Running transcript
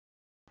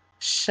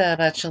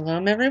Shabbat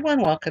Shalom,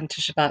 everyone. Welcome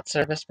to Shabbat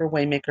service for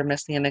Waymaker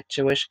Messianic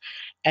Jewish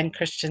and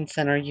Christian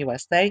Center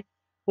USA.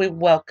 We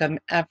welcome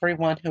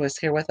everyone who is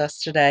here with us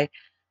today.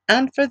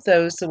 And for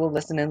those who will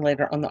listen in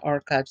later on the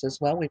archives as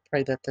well, we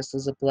pray that this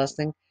is a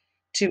blessing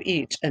to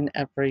each and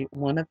every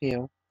one of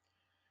you.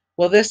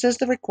 Well, this is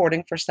the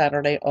recording for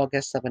Saturday,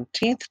 August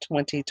 17th,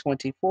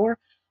 2024,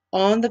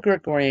 on the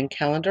Gregorian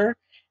calendar,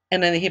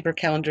 and in the Hebrew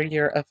calendar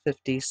year of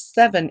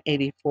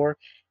 5784.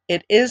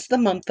 It is the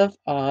month of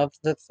Av,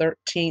 the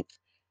 13th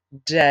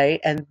day,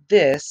 and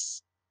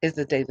this is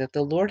the day that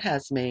the Lord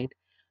has made.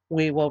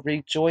 We will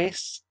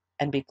rejoice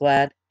and be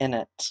glad in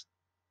it.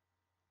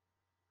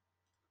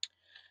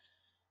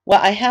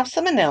 Well, I have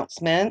some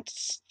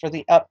announcements for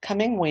the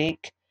upcoming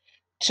week.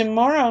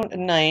 Tomorrow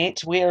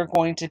night, we are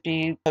going to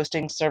be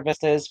posting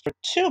services for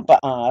Tu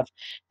B'Av.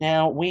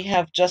 Now, we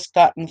have just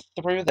gotten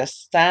through the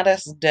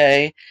saddest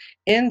day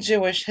in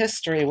Jewish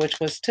history, which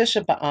was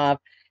Tisha B'Av.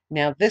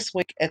 Now, this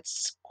week,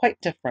 it's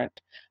quite different.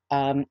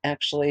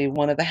 Actually,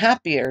 one of the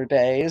happier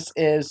days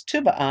is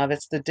Tu B'Av.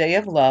 It's the day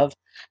of love.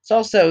 It's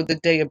also the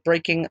day of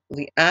breaking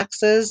the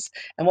axes,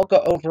 and we'll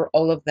go over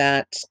all of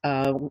that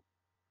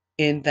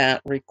in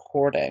that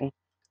recording.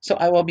 So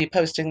I will be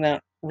posting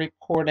that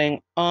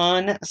recording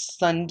on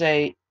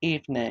Sunday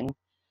evening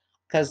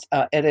because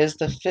it is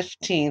the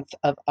 15th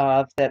of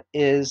Av that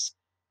is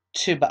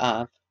Tu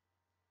B'Av.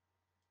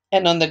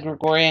 And on the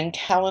Gregorian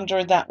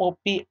calendar, that will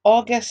be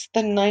August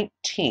the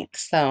 19th.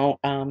 So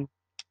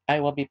I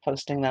will be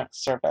posting that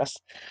service.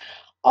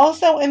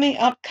 Also, in the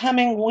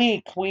upcoming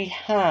week, we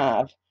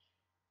have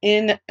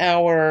in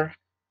our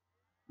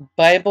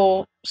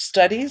Bible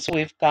studies,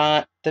 we've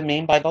got the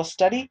main Bible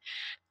study,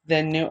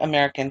 the New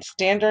American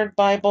Standard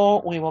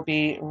Bible. We will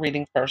be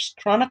reading First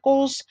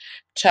Chronicles,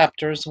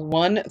 chapters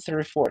 1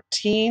 through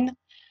 14.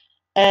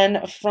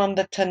 And from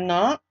the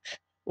Tanakh,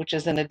 which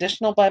is an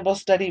additional Bible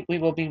study, we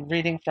will be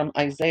reading from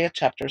Isaiah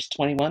chapters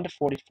 21 to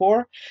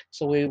 44.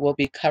 So we will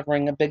be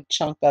covering a big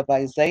chunk of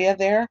Isaiah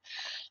there.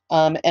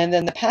 And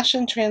then the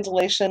Passion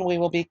Translation, we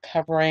will be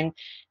covering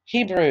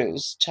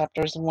Hebrews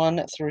chapters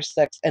 1 through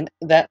 6, and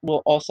that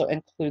will also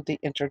include the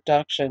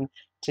introduction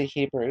to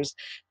Hebrews.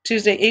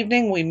 Tuesday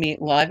evening, we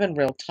meet live in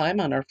real time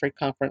on our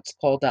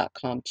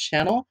freeconferencecall.com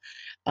channel.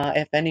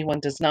 If anyone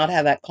does not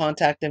have that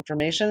contact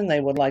information and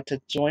they would like to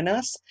join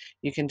us,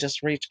 you can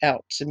just reach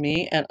out to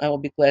me, and I will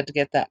be glad to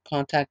get that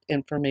contact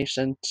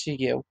information to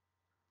you.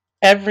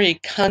 Every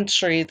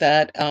country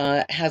that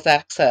has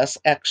access,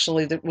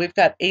 actually, we've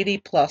got 80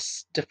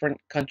 plus different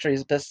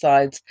countries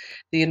besides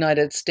the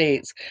United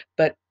States,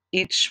 but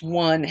each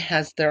one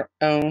has their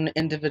own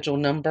individual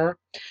number.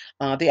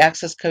 The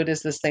access code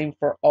is the same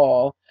for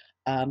all,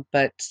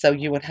 but so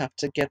you would have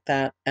to get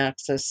that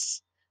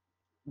access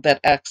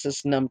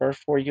number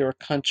for your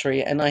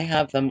country, and I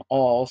have them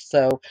all,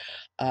 so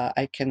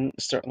I can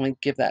certainly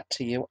give that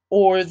to you,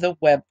 or the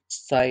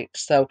website.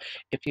 So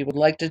if you would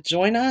like to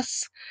join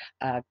us,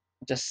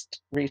 just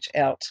reach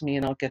out to me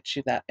and I'll get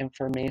you that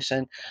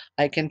information.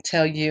 I can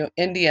tell you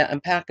India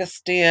and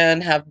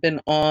Pakistan have been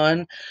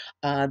on.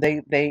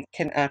 They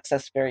can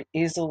access very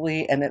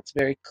easily, and it's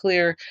very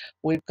clear.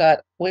 We've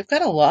got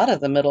a lot of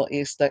the Middle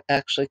East that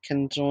actually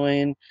can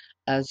join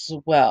as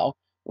well.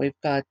 We've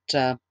got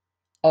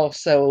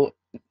also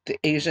the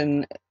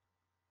Asian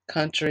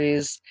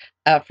countries,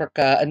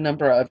 Africa, a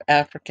number of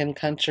African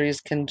countries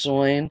can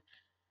join.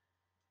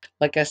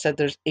 Like I said,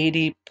 there's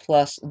 80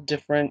 plus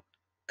different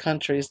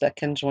countries that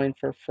can join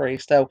for free.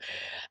 So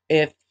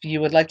if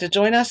you would like to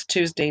join us,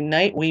 Tuesday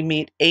night we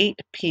meet 8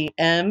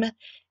 p.m.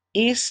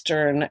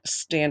 Eastern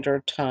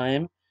Standard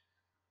Time.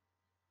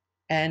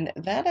 And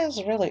that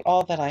is really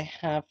all that I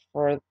have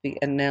for the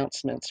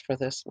announcements for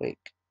this week.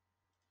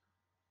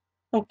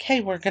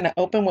 Okay, we're going to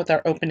open with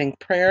our opening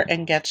prayer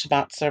and get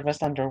Shabbat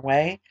service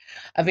underway.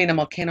 Avinu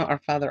Malkeinu,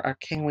 our Father, our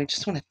King, we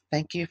just want to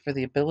thank you for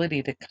the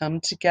ability to come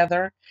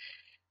together,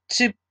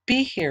 to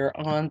be here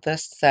on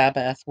this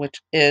Sabbath,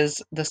 which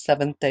is the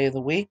seventh day of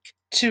the week,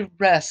 to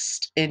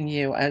rest in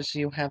you as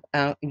you have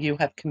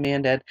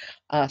commanded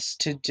us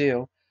to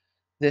do.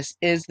 This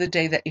is the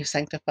day that you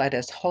sanctified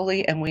as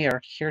holy, and we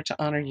are here to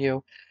honor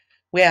you.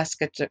 We ask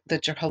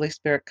that your Holy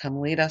Spirit come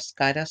lead us,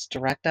 guide us,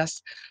 direct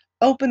us,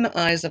 open the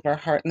eyes of our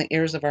heart and the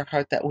ears of our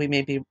heart that we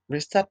may be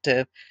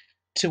receptive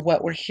to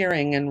what we're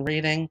hearing and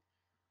reading.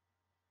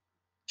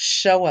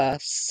 Show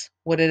us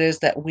what it is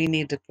that we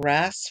need to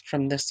grasp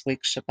from this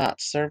week's Shabbat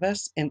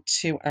service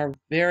into our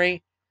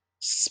very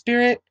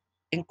spirit,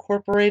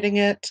 incorporating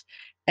it,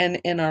 and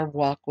in our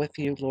walk with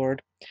you,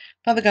 Lord.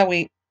 Father God,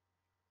 we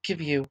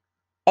give you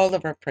all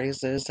of our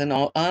praises, and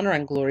all honor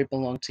and glory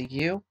belong to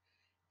you.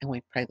 And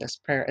we pray this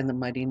prayer in the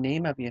mighty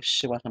name of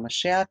Yeshua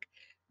HaMashiach,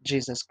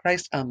 Jesus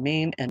Christ.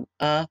 Amen and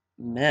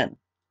amen.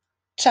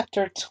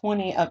 Chapter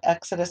 20 of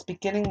Exodus,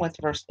 beginning with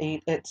verse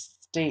 8, it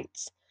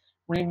states,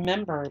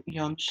 "Remember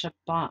Yom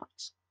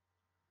Shabbat,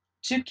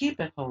 to keep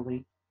it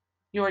holy.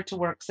 You are to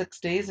work 6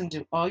 days and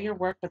do all your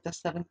work, but the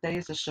seventh day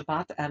is a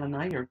Shabbat to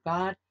Adonai your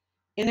God.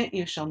 In it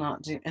you shall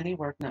not do any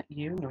work, not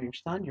you, nor your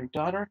son, your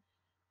daughter,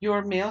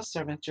 your male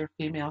servant, your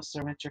female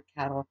servant, your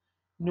cattle,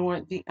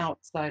 nor the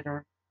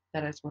outsider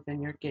that is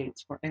within your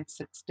gates. For in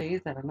 6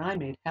 days Adonai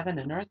made heaven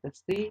and earth, the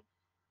sea,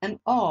 and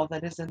all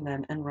that is in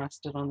them, and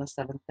rested on the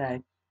seventh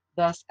day.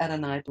 Thus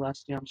Adonai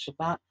blessed Yom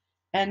Shabbat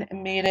and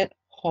made it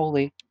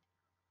holy.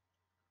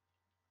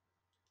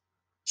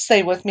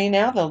 Say with me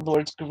now the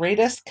Lord's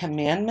greatest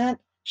commandment.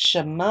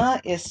 Shema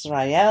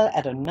Israel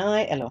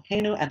Adonai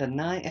Eloheinu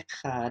Adonai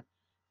Echad.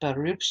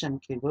 Baruch Shem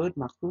Kivud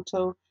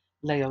Machuto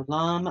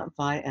Leolam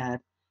Vayed.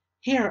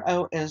 Hear,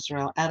 O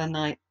Israel,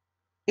 Adonai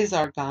is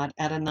our God,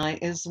 Adonai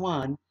is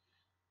one.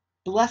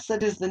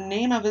 Blessed is the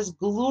name of his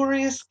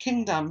glorious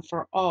kingdom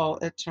for all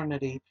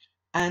eternity.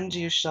 And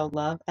you shall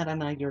love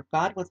Adonai your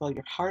God with all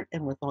your heart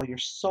and with all your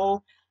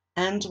soul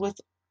and with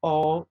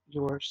all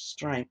your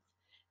strength.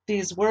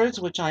 These words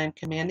which I am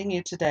commanding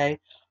you today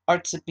are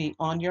to be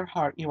on your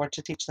heart. You are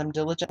to teach them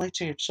diligently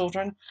to your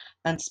children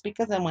and speak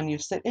of them when you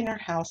sit in your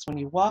house, when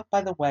you walk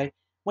by the way,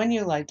 when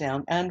you lie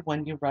down, and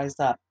when you rise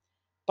up.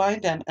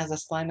 Bind them as a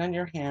sign on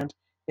your hand.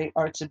 They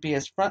are to be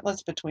as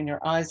frontlets between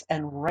your eyes,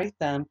 and write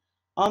them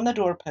on the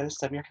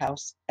doorposts of your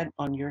house and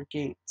on your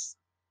gates.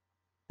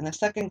 And the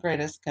second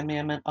greatest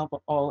commandment of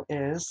all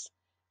is,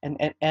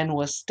 and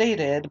was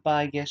stated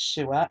by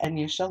Yeshua, and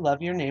you shall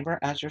love your neighbor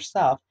as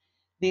yourself.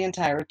 The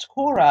entire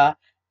Torah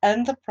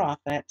and the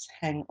prophets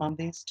hang on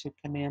these two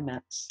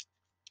commandments.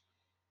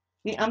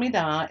 The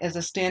Amidah is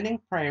a standing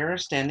prayer,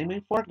 standing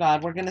before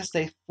God. We're going to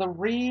say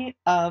three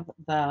of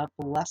the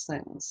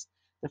blessings.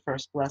 The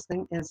first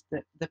blessing is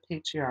the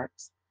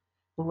patriarchs.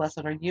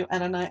 Blessed are you,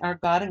 Adonai, our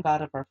God, and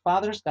God of our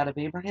fathers, God of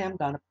Abraham,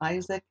 God of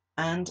Isaac,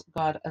 and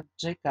God of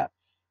Jacob.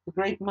 The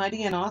great,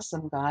 mighty, and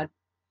awesome God,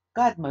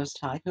 God Most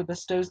High, who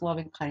bestows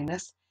loving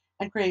kindness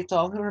and creates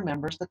all who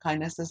remembers the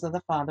kindnesses of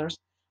the fathers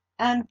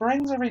and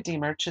brings a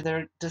Redeemer to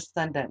their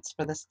descendants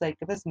for the sake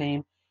of his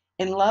name.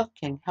 In love,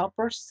 King,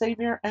 Helper,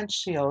 Savior, and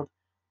Shield.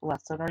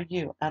 Blessed are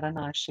you,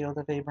 Adonai, Shield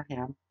of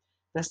Abraham.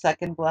 The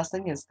second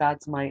blessing is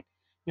God's might.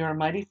 You are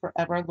mighty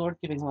forever, Lord,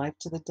 giving life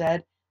to the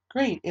dead.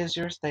 Great is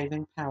your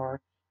saving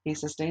power. He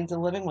sustains the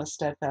living with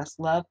steadfast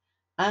love,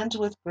 and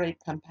with great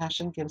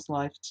compassion gives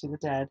life to the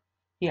dead.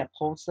 He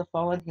upholds the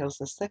fallen, heals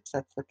the sick,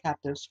 sets the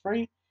captives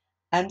free,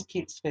 and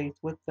keeps faith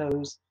with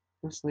those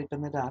who sleep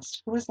in the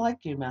dust. Who is like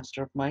you,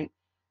 Master of might?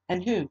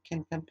 And who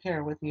can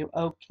compare with you,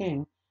 O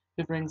King,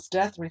 who brings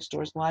death,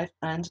 restores life,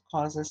 and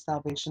causes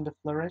salvation to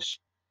flourish?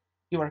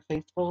 You are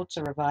faithful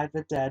to revive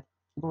the dead.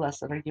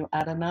 Blessed are you,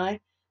 Adonai,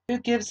 who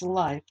gives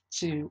life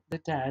to the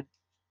dead.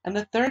 And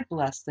the third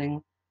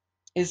blessing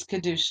is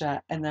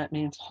Kedusha, and that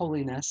means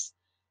holiness.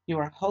 You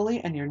are holy,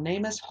 and your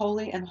name is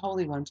holy, and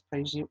holy ones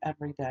praise you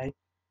every day.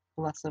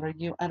 Blessed are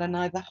you,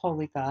 Adonai, the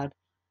holy God.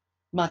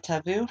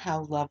 Matavu,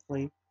 how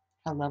lovely.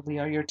 How lovely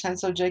are your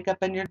tents, O Jacob,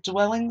 and your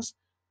dwellings,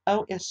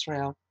 O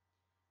Israel.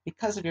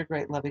 Because of your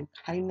great loving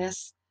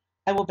kindness,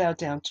 I will bow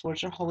down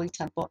towards your holy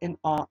temple in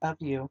awe of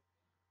you.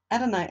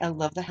 Adonai, I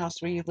love the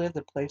house where you live,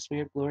 the place where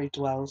your glory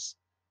dwells.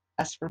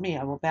 As for me,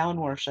 I will bow and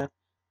worship.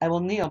 I will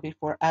kneel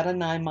before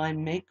Adonai, my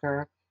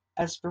Maker.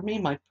 As for me,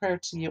 my prayer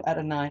to you,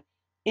 Adonai,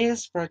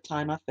 is for a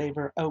time of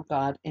favor, O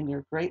God, in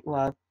your great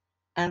love.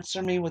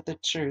 Answer me with the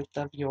truth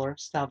of your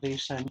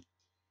salvation.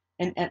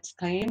 In Etz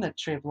Chaim, the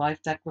tree of life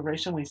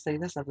declaration, we say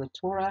this of the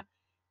Torah.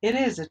 It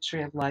is a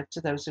tree of life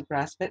to those who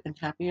grasp it, and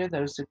happy are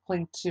those who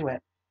cling to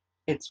it.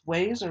 Its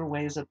ways are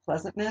ways of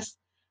pleasantness,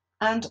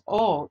 and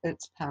all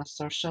its paths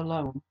are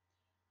shalom.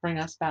 Bring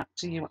us back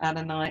to you,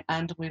 Adonai,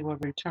 and we will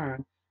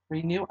return.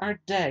 Renew our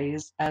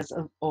days as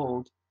of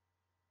old.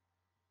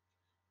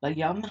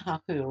 Layam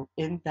Hahu,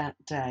 in that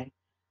day.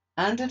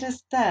 And it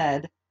is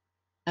said,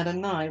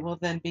 Adonai will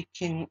then be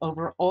king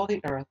over all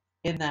the earth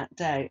in that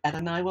day.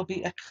 Adonai will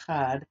be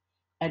Echad,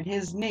 and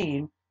his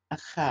name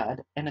Echad.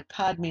 And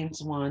Echad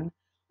means one,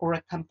 or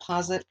a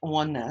composite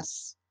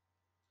oneness.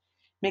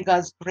 May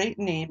God's great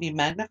name be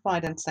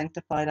magnified and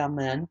sanctified,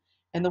 Amen,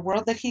 in the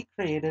world that he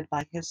created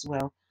by his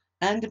will,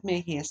 and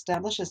may he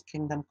establish his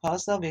kingdom,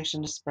 cause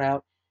salvation to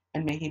sprout,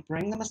 and may he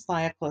bring the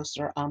Messiah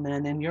closer,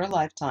 Amen, in your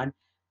lifetime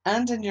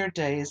and in your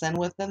days, and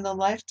within the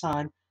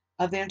lifetime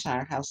of the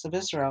entire house of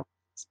Israel,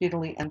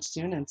 speedily and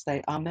soon, and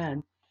say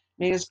Amen.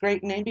 May his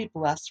great name be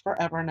blessed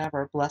forever and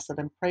ever, blessed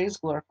and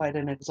praised, glorified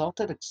and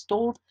exalted,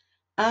 extolled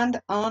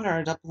and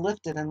honored,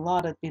 uplifted and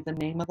lauded be the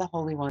name of the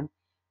Holy One.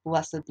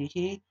 Blessed be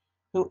he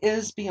who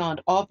is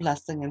beyond all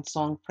blessing and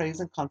song, praise,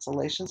 and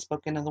consolation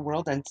spoken in the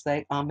world, and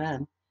say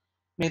Amen.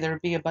 May there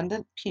be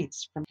abundant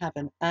peace from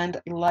heaven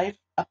and life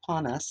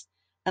upon us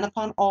and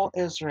upon all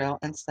Israel,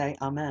 and say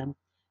Amen.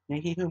 May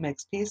he who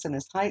makes peace in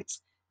his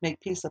heights make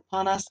peace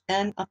upon us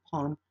and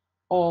upon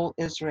all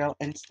Israel,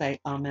 and say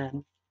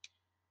Amen.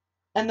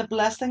 And the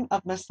blessing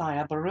of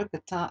Messiah, Baruch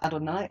atah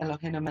Adonai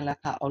Eloheinu melech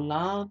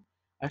haolam,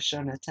 asher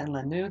neten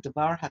lanu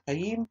devar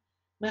hakayim,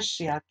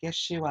 Mashiach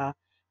Yeshua.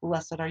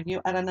 Blessed are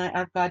you, Adonai,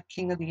 our God,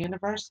 King of the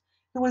universe,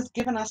 who has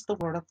given us the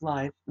word of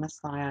life,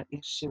 Messiah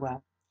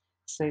Yeshua.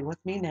 Say with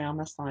me now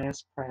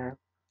Messiah's prayer.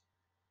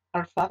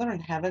 Our Father in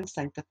heaven,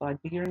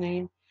 sanctified be your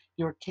name.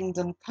 Your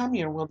kingdom come,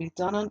 your will be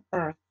done on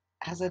earth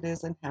as it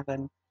is in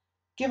heaven.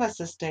 Give us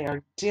this day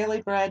our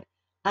daily bread.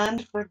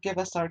 And forgive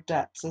us our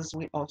debts as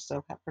we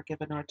also have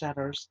forgiven our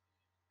debtors.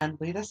 And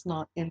lead us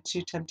not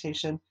into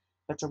temptation,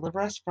 but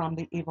deliver us from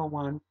the evil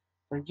one.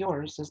 For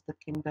yours is the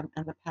kingdom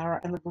and the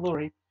power and the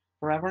glory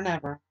forever and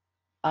ever.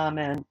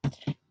 Amen.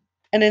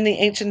 And in the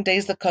ancient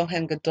days, the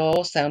Kohen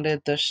Gadol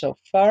sounded the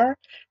shofar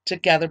to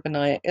gather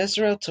B'nai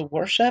Israel to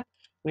worship.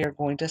 We are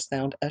going to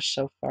sound a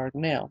shofar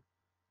now.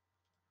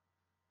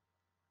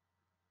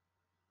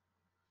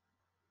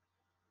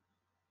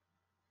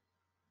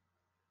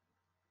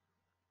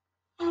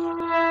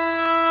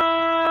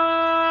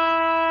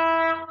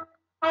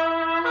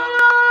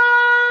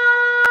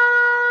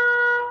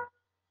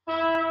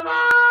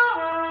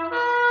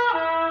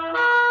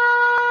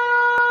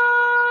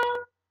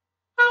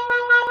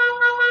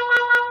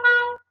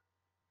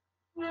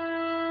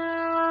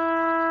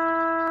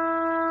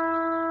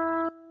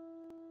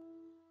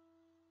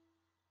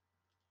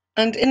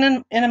 And in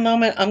a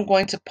moment, I'm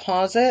going to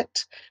pause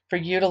it for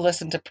you to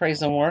listen to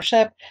praise and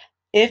worship.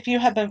 If you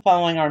have been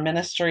following our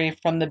ministry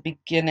from the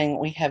beginning,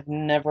 we have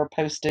never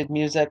posted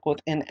music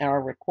within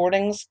our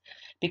recordings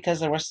because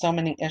there were so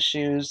many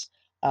issues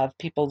of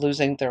people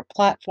losing their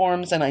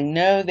platforms. And I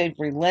know they've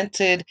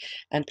relented,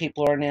 and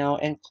people are now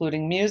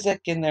including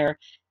music in their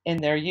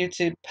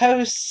YouTube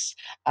posts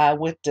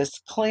with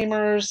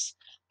disclaimers.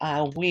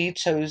 We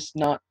chose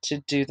not to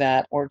do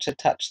that or to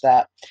touch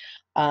that.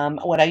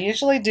 What I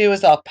usually do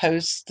is I'll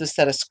post the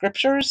set of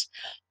scriptures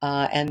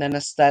and then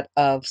a set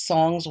of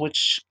songs,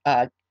 which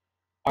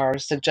are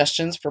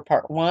suggestions for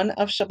part one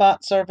of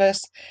Shabbat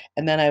service.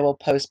 And then I will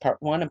post part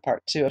one and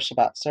part two of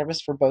Shabbat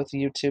service for both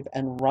YouTube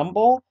and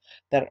Rumble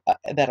that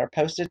are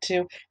posted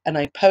to. And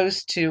I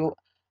post to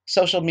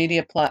social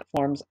media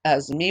platforms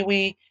as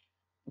MeWe,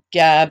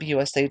 Gab,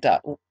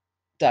 USA.life,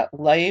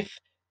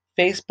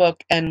 Facebook,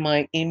 and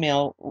my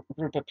email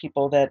group of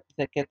people that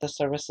get the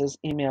services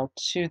emailed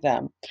to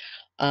them.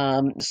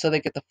 So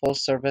they get the full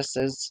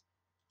services.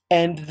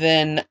 And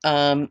then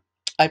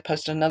I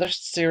post another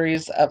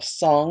series of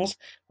songs,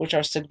 which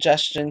are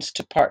suggestions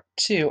to part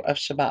two of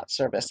Shabbat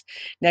service.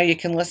 Now you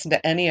can listen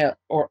to any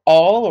or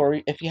all,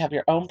 or if you have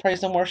your own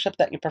praise and worship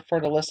that you prefer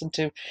to listen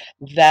to,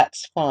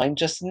 that's fine.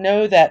 Just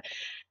know that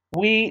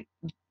we,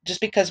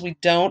 just because we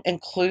don't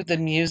include the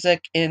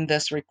music in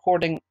this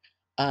recording,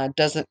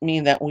 doesn't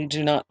mean that we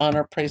do not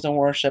honor praise and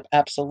worship.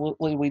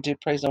 Absolutely, we do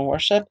praise and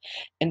worship.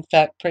 In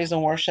fact, praise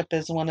and worship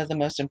is one of the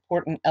most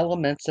important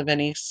elements of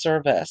any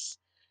service.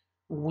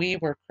 We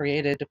were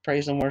created to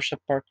praise and worship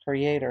our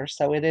Creator,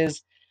 so it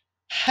is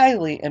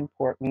highly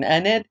important,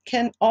 and it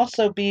can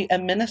also be a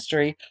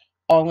ministry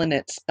all in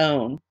its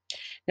own.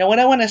 Now, what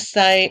I want to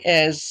say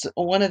is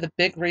one of the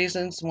big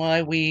reasons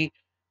why we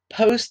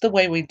post the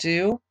way we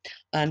do,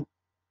 um,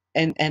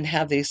 and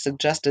have these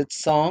suggested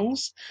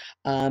songs,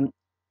 um,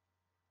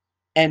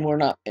 and we're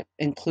not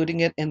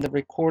including it in the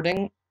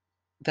recording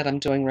that I'm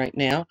doing right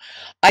now.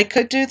 I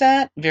could do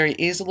that very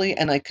easily,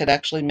 and I could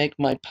actually make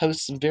my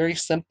posts very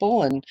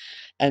simple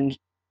and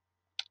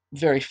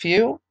very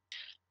few.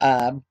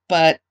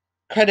 But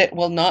credit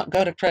will not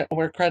go to credit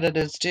where credit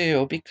is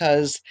due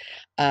because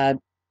uh,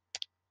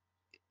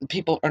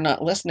 people are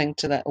not listening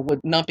to that,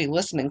 would not be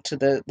listening to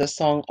the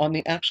song on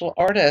the actual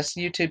artist's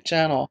YouTube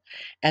channel,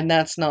 and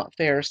that's not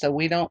fair. So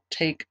we don't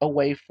take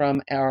away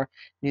from our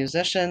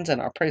musicians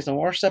and our praise and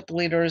worship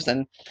leaders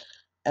and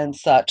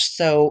such.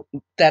 So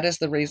that is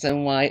the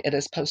reason why it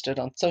is posted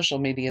on social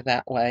media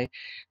that way.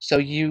 So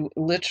you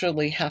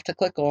literally have to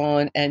click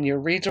on and you're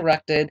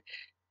redirected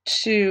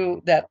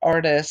to that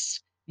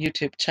artist's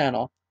YouTube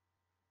channel,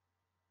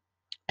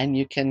 and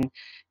you can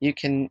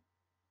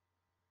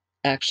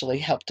actually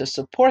help to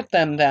support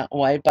them that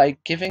way by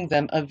giving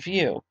them a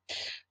view.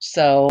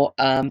 So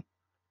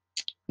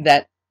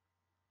that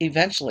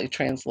eventually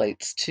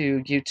translates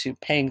to YouTube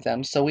paying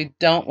them. So we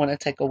don't want to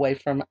take away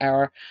from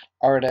our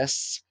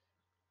artists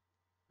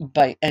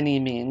by any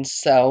means.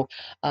 So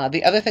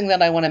the other thing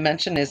that I want to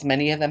mention is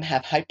many of them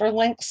have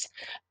hyperlinks.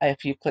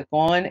 If you click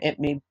on, it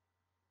may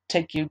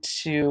take you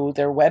to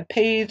their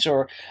webpage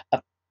or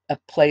a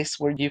place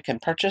where you can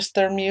purchase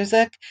their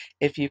music.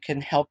 If you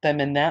can help them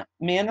in that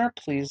manner,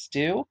 please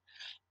do.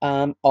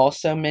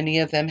 Also, many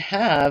of them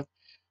have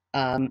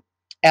um,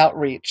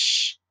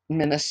 outreach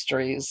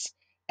ministries.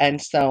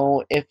 And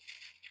so if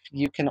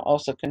you can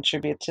also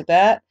contribute to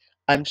that,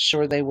 I'm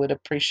sure they would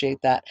appreciate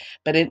that.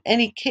 But in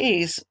any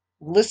case,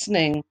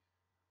 listening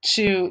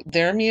to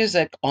their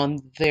music on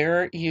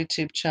their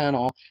YouTube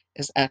channel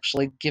is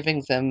actually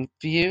giving them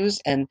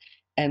views and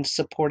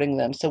supporting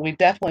them. So we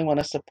definitely want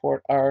to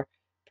support our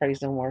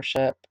praise and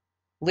worship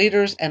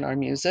leaders and our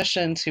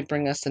musicians who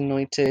bring us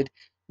anointed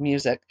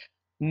music.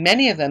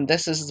 Many of them,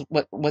 this is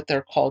what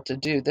they're called to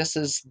do. This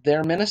is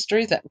their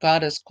ministry that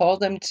God has called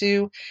them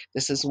to.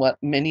 This is what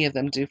many of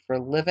them do for a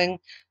living.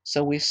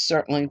 So we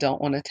certainly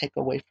don't want to take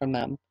away from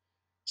them.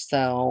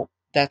 So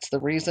that's the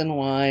reason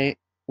why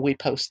we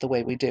post the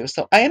way we do.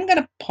 So I am going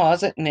to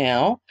pause it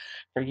now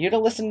for you to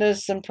listen to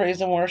some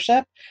praise and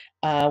worship.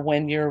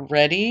 When you're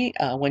ready,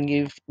 when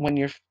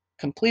you've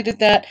completed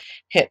that,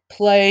 hit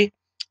play,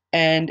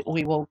 and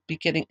we will be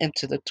getting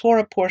into the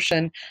Torah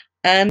portion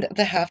and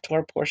the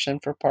Haftorah portion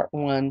for part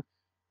 1.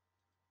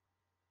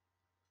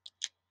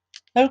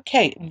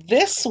 Okay,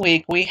 this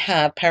week we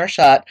have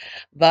Parashat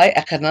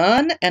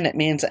Va'ekanan, and it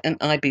means "and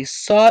I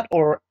besought"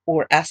 or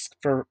ask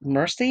for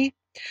mercy.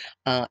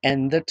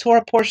 And the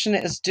Torah portion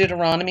is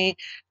Deuteronomy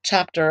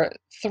chapter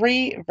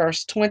 3,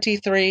 verse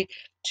 23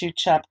 to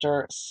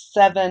chapter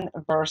 7,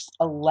 verse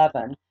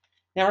 11.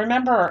 Now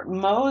remember,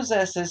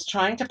 Moses is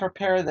trying to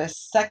prepare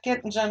this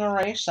second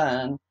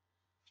generation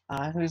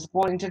who's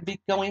going to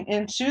be going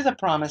into the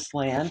promised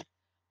land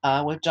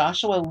with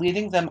Joshua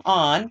leading them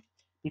on,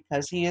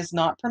 because he is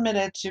not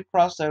permitted to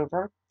cross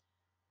over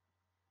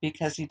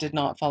because he did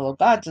not follow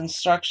God's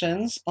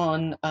instructions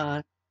on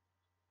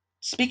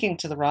speaking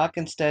to the rock.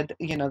 Instead,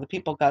 the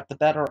people got the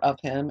better of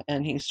him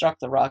and he struck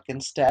the rock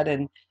instead.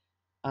 And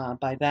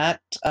by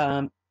that,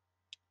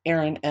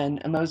 Aaron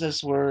and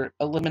Moses were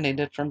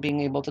eliminated from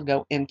being able to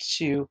go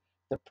into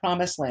the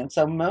promised land.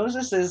 So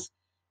Moses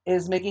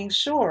is making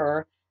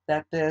sure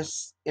that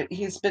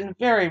he's been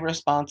very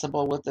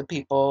responsible with the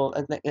people.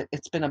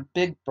 It's been a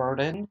big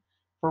burden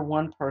for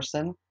one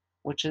person,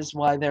 which is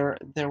why there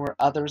were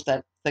others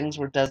that things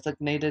were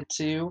designated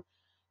to.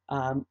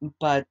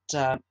 But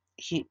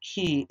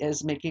he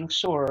is making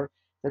sure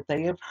that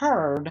they have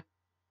heard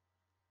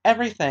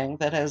everything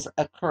that has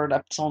occurred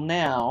up till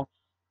now,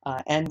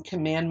 and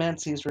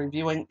commandments. He's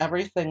reviewing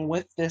everything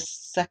with this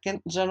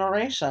second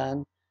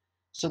generation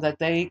so that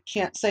they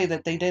can't say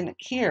that they didn't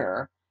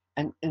hear.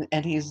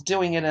 And he's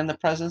doing it in the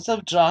presence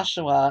of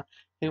Joshua,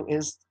 who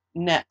is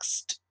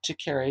next to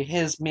carry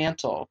his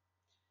mantle.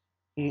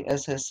 He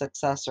is his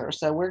successor.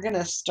 So we're going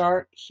to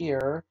start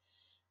here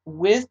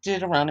with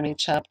Deuteronomy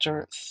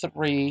chapter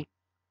 3,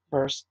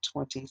 verse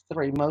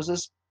 23.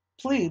 Moses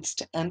pleads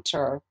to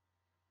enter.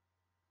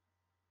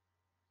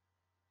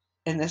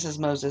 And this is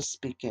Moses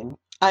speaking.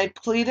 I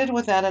pleaded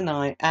with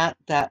Adonai at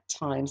that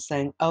time,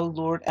 saying, O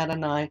Lord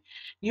Adonai,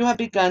 you have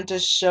begun to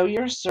show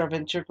your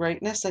servant your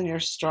greatness and your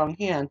strong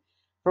hand.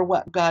 For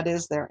what God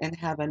is there in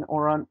heaven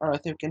or on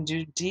earth who can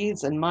do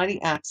deeds and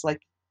mighty acts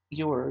like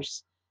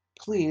yours?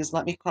 Please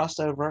let me cross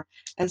over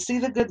and see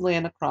the good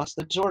land across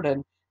the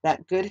Jordan,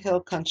 that good hill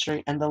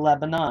country and the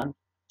Lebanon.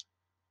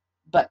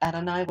 But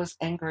Adonai was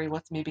angry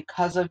with me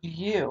because of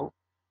you,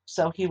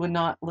 so he would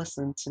not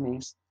listen to me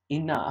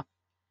enough.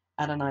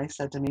 Adonai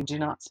said to me, do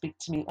not speak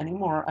to me any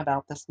more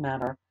about this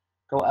matter.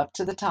 Go up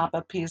to the top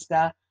of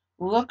Pisgah,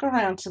 look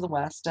around to the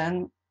west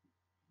and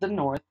the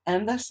north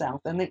and the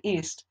south and the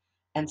east,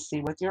 and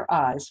see with your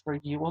eyes, for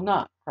you will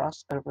not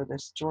cross over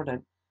this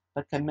Jordan.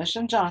 But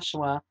commission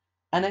Joshua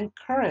and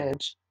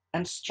encourage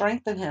and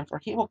strengthen him, for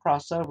he will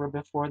cross over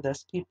before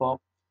this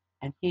people,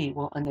 and he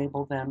will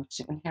enable them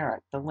to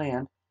inherit the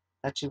land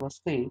that you will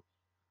see.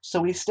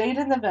 So we stayed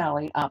in the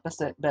valley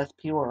opposite Beth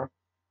Peor.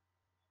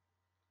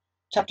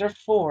 Chapter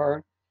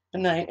 4,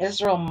 now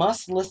Israel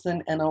must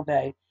listen and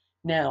obey.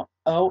 Now,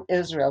 O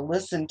Israel,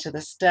 listen to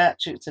the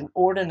statutes and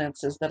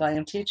ordinances that I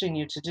am teaching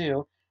you to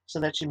do, so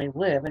that you may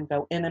live and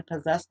go in and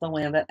possess the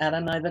land that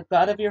Adonai, the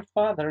God of your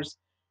fathers,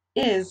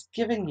 is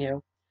giving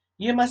you.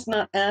 You must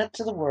not add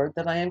to the word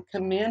that I am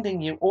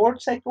commanding you, or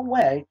take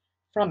away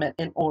from it,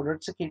 in order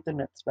to keep the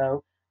mitzvah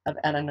of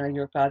Adonai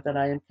your God that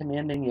I am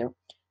commanding you.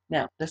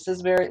 Now, that's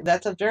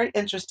a very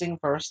interesting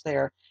verse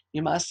there.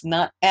 You must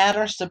not add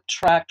or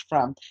subtract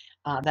from.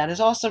 That is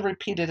also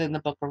repeated in the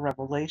book of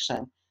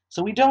Revelation.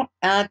 So we don't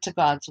add to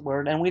God's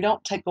word and we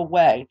don't take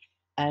away.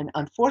 And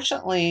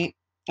unfortunately,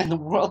 in the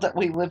world that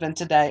we live in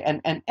today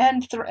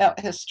and throughout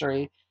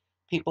history,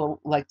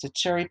 people like to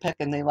cherry pick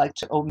and they like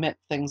to omit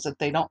things that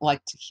they don't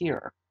like to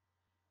hear,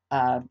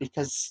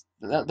 because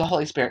the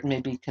Holy Spirit may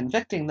be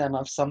convicting them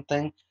of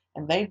something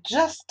and they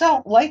just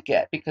don't like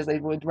it because they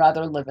would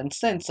rather live in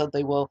sin, so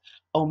they will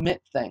omit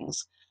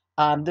things.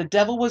 The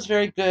devil was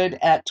very good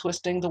at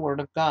twisting the word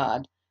of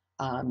God.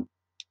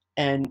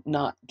 And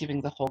not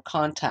giving the whole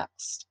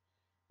context.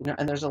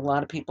 And there's a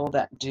lot of people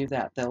that do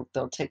that.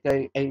 They'll take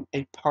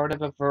a part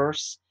of a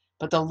verse,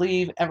 but they'll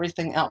leave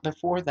everything out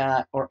before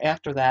that or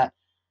after that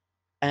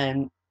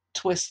and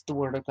twist the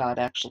word of God.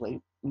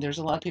 Actually, there's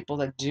a lot of people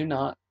that do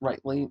not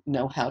rightly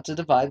know how to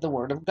divide the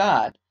word of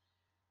God.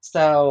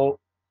 So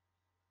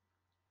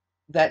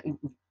that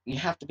you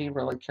have to be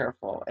really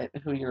careful at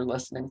who you're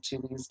listening to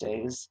these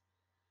days.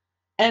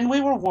 And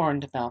we were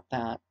warned about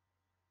that.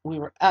 We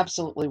were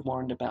absolutely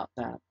warned about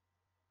that.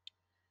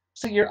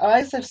 So your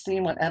eyes have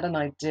seen what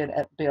Adonai did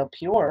at Baal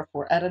Peor,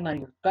 for Adonai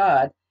your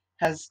God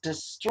has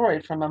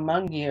destroyed from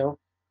among you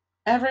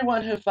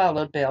everyone who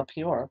followed Baal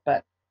Peor,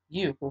 but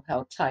you who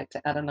held tight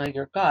to Adonai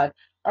your God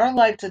are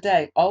alive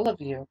today, all of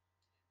you.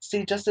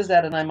 See, just as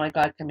Adonai my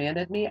God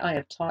commanded me, I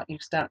have taught you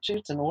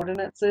statutes and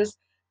ordinances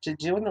to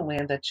do in the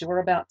land that you are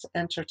about to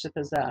enter to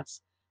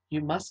possess.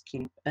 You must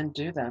keep and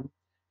do them.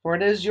 For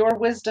it is your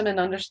wisdom and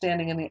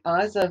understanding in the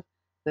eyes of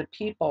the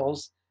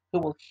peoples who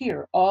will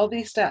hear all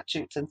these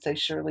statutes and say,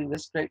 surely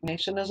this great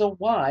nation is a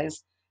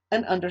wise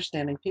and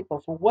understanding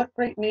people. For what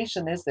great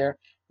nation is there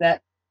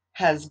that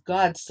has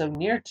God so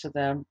near to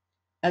them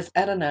as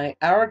Adonai,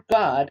 our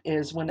God,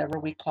 is whenever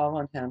we call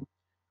on him?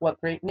 What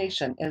great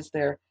nation is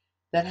there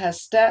that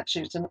has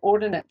statutes and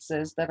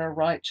ordinances that are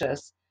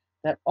righteous,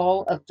 that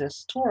all of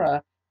this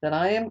Torah that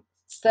I am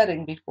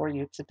setting before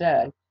you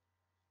today.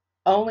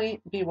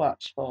 Only be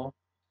watchful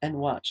and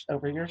watch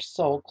over your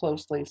soul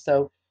closely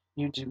so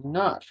you do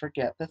not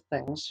forget the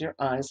things your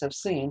eyes have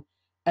seen,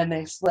 and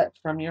they slip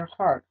from your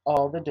heart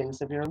all the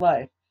days of your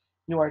life.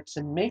 You are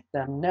to make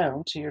them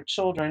known to your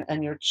children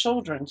and your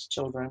children's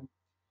children.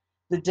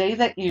 The day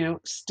that you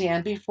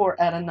stand before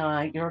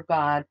Adonai your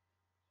God,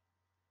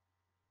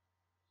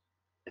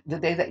 the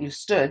day that you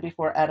stood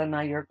before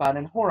Adonai your God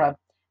in Horeb,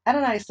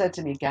 Adonai said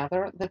to me,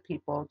 gather the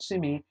people to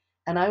me,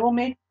 and I will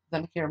make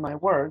them hear my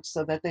words,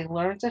 so that they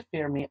learn to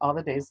fear me all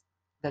the days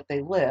that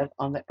they live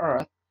on the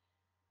earth,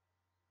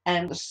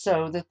 and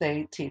so that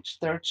they teach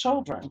their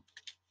children.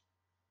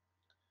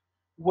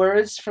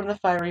 Words from the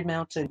fiery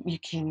mountain. You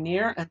came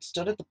near and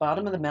stood at the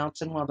bottom of the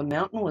mountain while the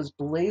mountain was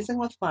blazing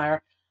with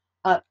fire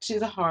up to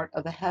the heart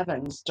of the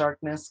heavens,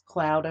 darkness,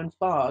 cloud, and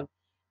fog.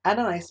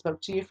 Adonai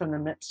spoke to you from the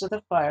midst of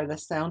the fire. The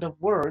sound of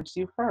words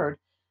you heard,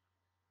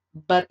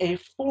 but a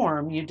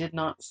form you did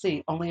not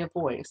see, only a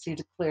voice. He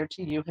declared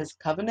to you his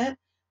covenant,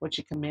 which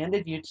he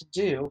commanded you to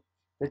do,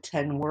 the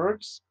 10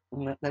 words,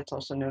 that's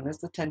also known as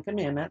the 10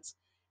 Commandments,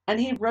 and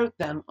he wrote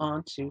them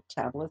onto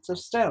tablets of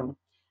stone.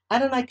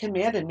 Adonai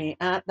commanded me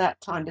at that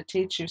time to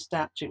teach you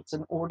statutes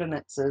and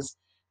ordinances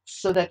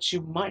so that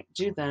you might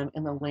do them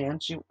in the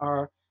land you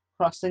are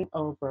crossing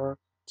over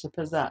to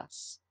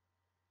possess.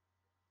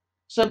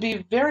 So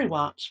be very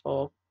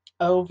watchful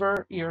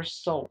over your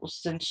souls,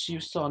 since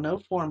you saw no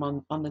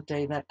form on the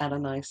day that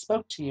Adonai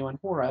spoke to you in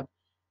Horeb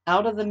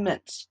out of the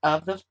midst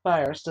of the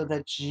fire, so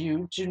that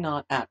you do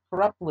not act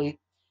corruptly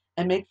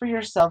and make for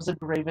yourselves a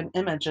graven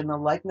image in the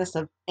likeness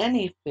of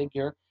any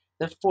figure,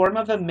 the form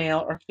of a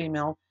male or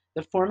female,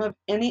 the form of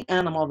any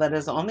animal that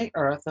is on the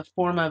earth, the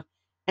form of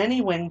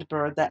any winged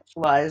bird that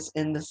flies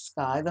in the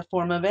sky, the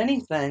form of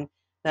anything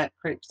that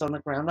creeps on the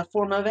ground, the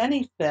form of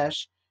any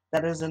fish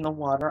that is in the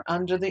water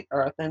under the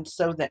earth, and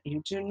so that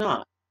you do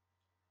not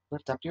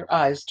lift up your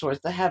eyes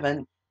towards the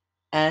heaven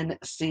and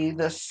see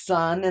the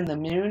sun and the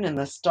moon and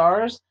the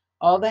stars,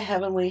 all the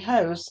heavenly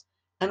hosts,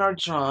 and are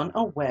drawn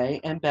away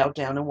and bow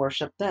down and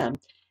worship them.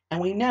 And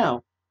we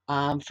know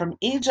from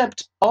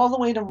Egypt all the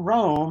way to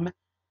Rome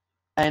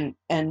and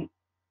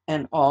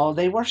all,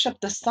 they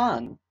worshiped the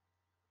sun.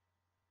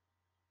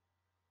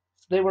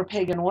 They were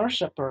pagan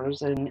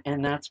worshipers,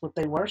 and that's what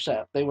they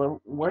worshiped. They were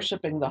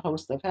worshiping the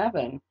host of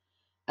heaven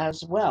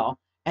as well,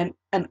 and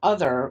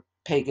other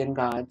pagan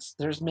gods.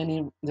 There's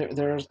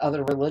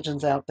other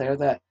religions out there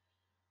that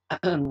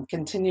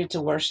continue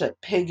to worship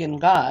pagan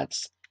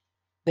gods.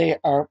 They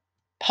are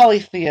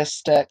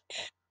polytheistic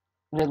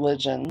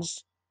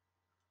religions,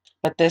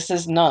 but this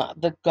is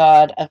not the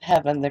God of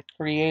heaven, the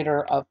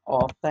creator of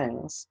all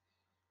things.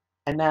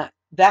 And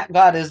that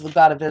God is the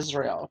God of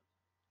Israel.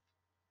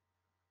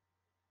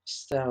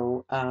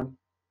 So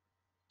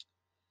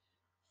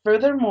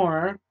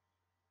furthermore,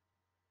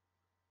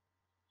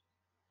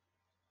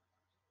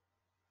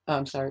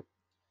 I'm sorry,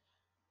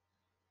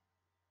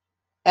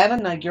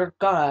 Adonai, your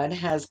God,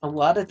 has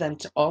allotted them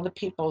to all the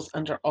peoples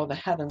under all the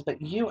heavens,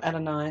 but you,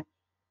 Adonai,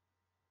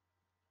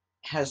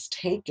 has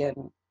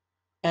taken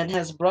and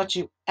has brought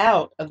you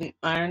out of the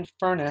iron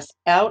furnace,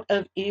 out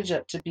of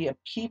Egypt, to be a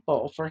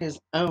people for his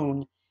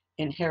own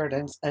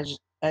inheritance,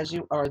 as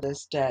you are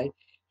this day.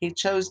 He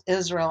chose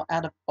Israel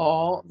out of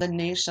all the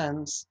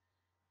nations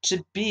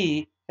to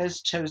be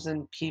his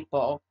chosen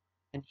people,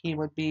 and he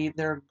would be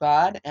their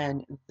God,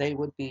 and they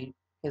would be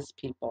his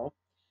people.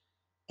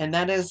 And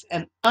that is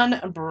an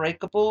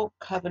unbreakable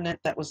covenant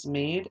that was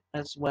made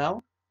as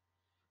well.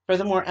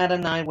 Furthermore,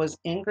 Adonai was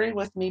angry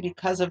with me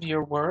because of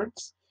your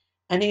words,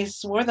 and he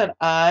swore that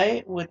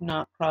I would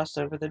not cross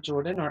over the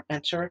Jordan or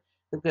enter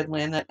the good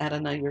land that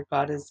Adonai your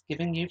God is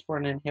giving you for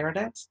an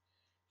inheritance.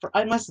 For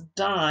I must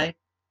die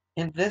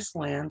in this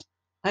land.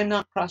 I'm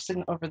not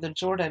crossing over the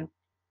Jordan,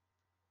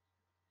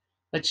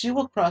 but you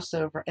will cross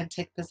over and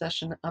take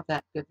possession of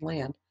that good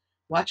land.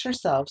 Watch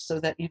yourselves so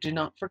that you do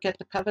not forget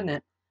the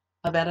covenant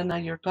of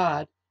Adonai your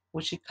God,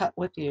 which he cut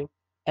with you,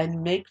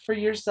 and make for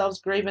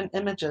yourselves graven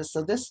images.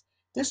 So this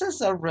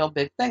is a real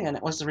big thing, and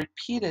it was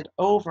repeated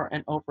over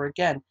and over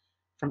again,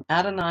 from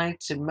Adonai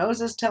to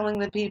Moses telling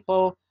the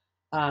people.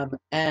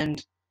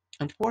 And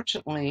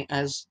unfortunately,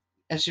 as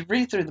you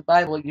read through the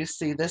Bible, you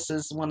see this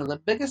is one of the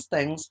biggest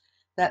things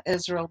that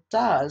Israel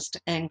does to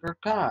anger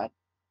God.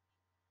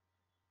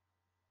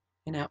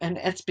 And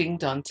it's being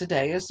done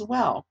today as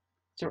well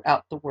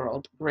throughout the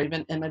world.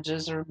 Graven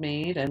images are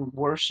made and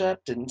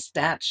worshipped, and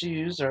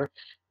statues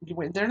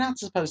they're not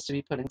supposed to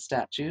be putting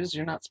statues.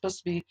 You're not supposed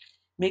to be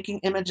making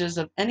images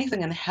of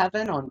anything in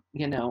heaven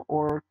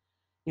or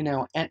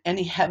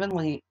any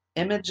heavenly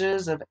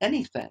images of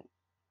anything.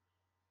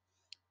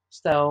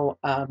 So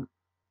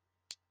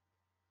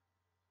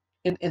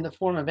in the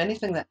form of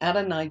anything that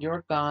Adonai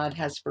your God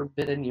has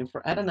forbidden you.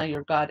 For Adonai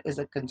your God is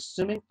a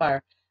consuming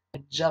fire, a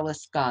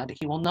jealous God.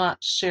 He will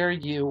not share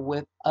you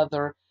with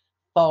other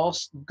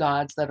false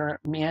gods that are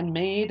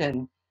man-made,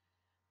 and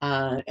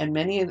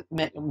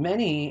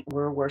many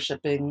were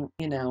worshiping,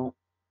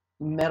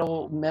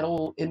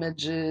 metal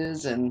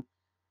images, and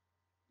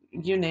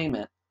you name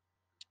it.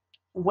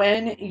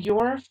 When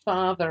your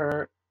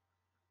father,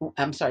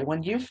 I'm sorry,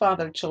 when you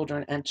father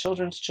children and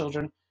children's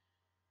children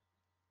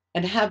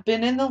and have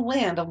been in the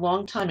land a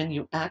long time, and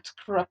you act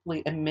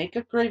corruptly and make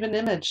a graven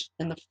image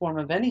in the form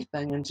of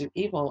anything and do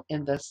evil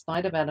in the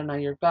sight of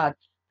Adonai your God,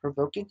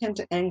 provoking him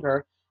to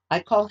anger, I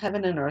call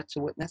heaven and earth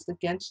to witness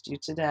against you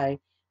today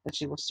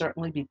that you will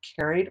certainly be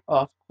carried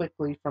off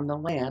quickly from the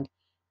land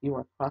you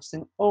are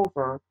crossing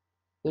over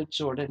the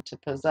Jordan to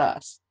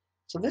possess.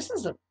 So this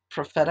is a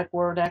prophetic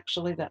word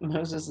actually that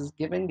Moses is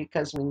giving,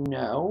 because we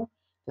know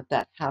that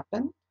that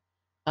happened.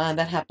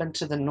 That happened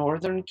to the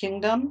northern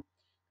kingdom,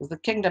 because the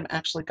kingdom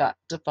actually got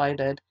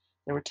divided.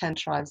 There were 10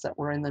 tribes that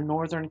were in the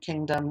northern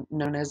kingdom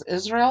known as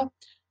Israel,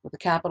 with the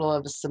capital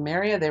of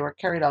Samaria. They were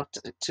carried off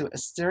to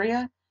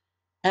Assyria,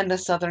 and the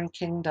southern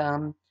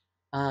kingdom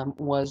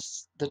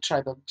was the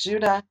tribe of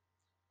Judah,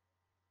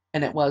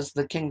 and it was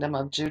the kingdom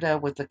of Judah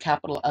with the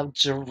capital of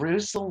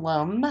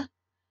Jerusalem.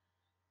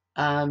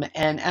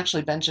 And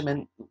actually,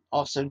 Benjamin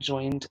also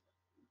joined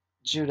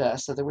Judah,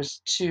 so there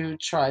was 2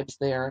 tribes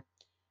there.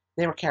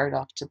 They were carried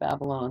off to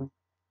Babylon.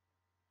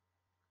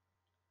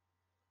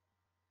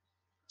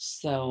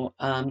 So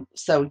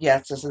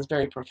yes, this is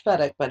very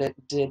prophetic, but it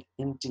did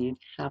indeed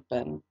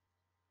happen.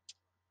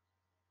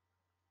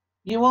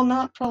 You will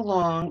not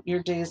prolong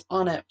your days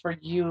on it, for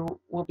you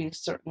will be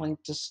certainly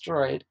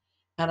destroyed.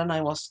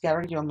 Adonai will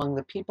scatter you among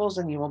the peoples,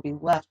 and you will be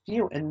left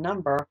few in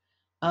number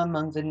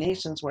among the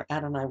nations where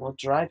Adonai will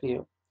drive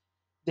you.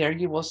 There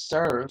you will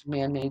serve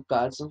man-made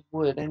gods of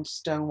wood and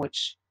stone,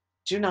 which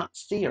do not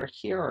see or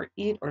hear or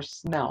eat or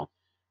smell.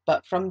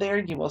 But from there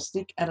you will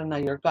seek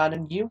Adonai your God,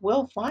 and you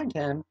will find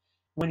him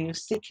when you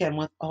seek him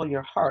with all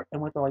your heart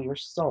and with all your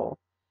soul.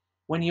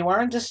 When you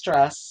are in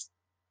distress,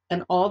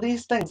 and all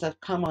these things have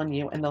come on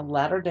you in the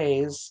latter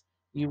days,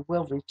 you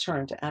will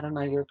return to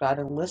Adonai your God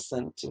and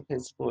listen to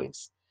his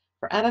voice.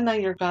 For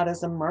Adonai your God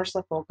is a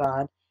merciful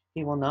God.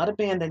 He will not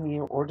abandon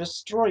you or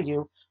destroy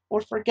you or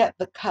forget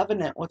the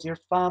covenant with your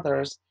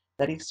fathers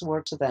that he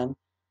swore to them.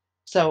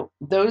 So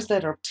those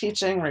that are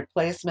teaching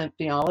replacement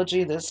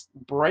theology, this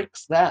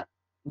breaks that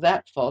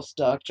false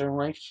doctrine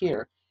right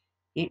here.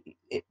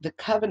 The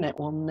covenant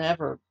will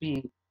never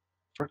be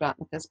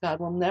forgotten, because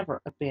God will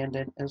never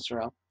abandon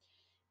Israel.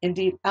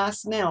 Indeed,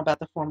 ask now about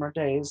the former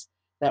days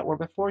that were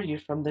before you,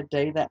 from the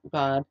day that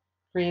God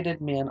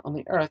created man on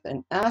the earth,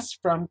 and ask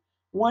from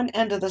one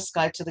end of the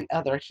sky to the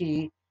other.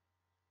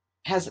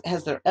 Has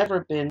there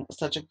ever been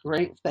such a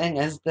great thing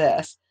as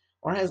this,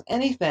 or has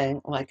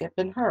anything like it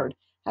been heard?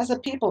 Has a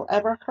people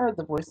ever heard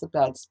the voice of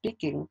God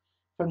speaking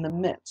from the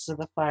midst of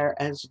the fire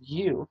as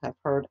you have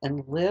heard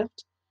and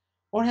lived?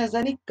 Or has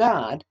any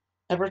God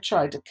ever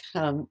tried to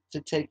come to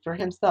take for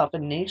himself a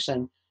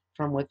nation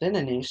from within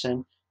a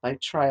nation, by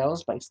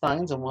trials, by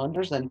signs and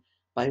wonders, and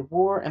by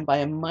war, and by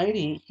a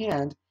mighty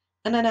hand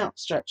and an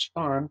outstretched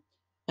arm,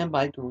 and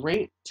by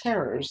great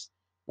terrors,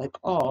 like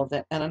all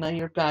that Adonai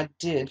your God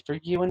did for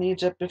you in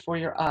Egypt before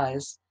your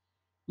eyes?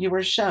 You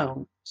were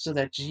shown so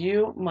that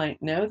you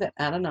might know that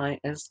Adonai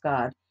is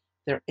God.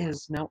 There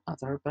is no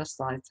other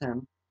besides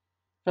him.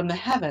 From the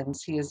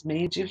heavens he has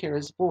made you hear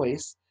his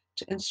voice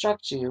to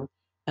instruct you,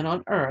 and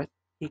on earth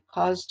he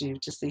caused you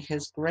to see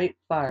his great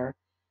fire.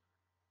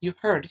 You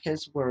heard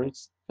his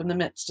words from the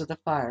midst of the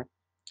fire.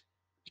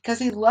 Because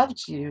he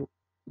loved you,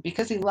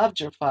 because he loved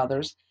your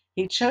fathers,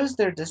 he chose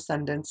their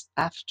descendants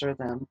after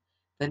them.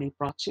 Then he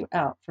brought you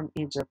out from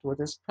Egypt with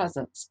his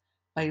presence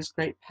by his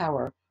great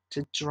power,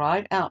 to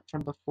drive out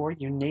from before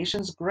you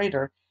nations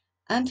greater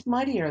and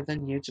mightier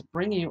than you, to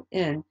bring you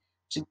in,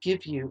 to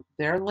give you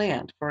their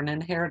land for an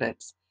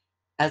inheritance,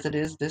 as it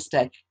is this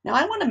day. Now,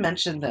 I want to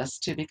mention this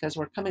too, because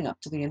we're coming up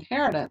to the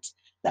inheritance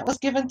that was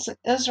given to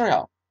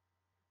Israel,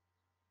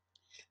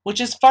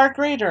 which is far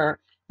greater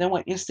than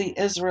what you see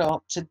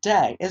Israel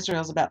today.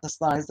 Israel's about the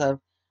size of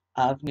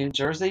New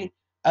Jersey.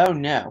 Oh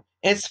no,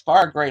 it's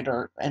far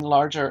greater and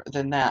larger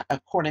than that,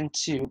 according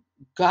to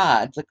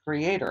God, the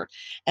creator.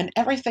 And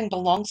everything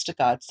belongs to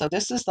God. So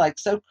this is like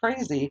so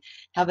crazy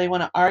how they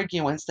want to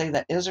argue and say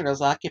that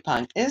Israel's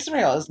occupying.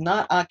 Israel is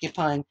not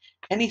occupying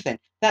anything.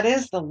 That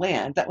is the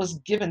land that was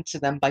given to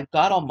them by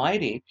God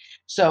Almighty.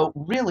 So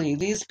really,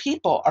 these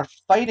people are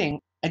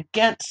fighting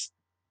against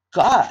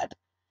God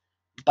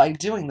by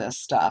doing this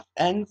stuff,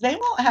 and they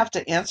won't have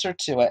to answer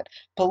to it.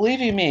 Believe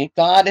you me,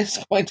 God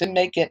is going to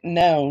make it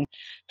known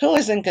who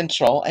is in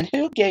control and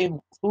who gave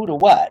who to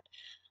what.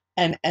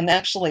 And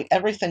actually,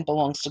 everything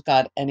belongs to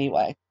God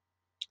anyway.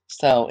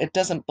 So it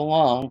doesn't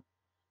belong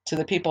to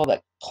the people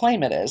that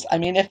claim it is. I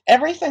mean, if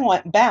everything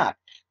went back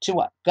to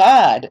what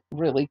God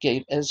really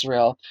gave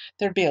Israel,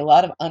 there'd be a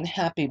lot of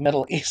unhappy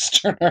Middle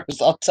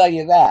Easterners, I'll tell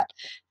you that,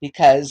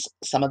 because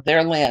some of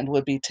their land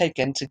would be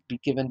taken to be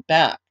given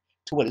back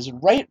to what is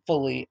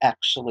rightfully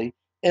actually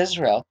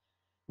Israel.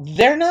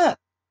 They're not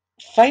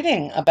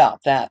fighting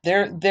about that.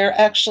 They're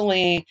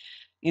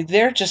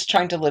just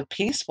trying to live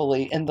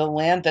peacefully in the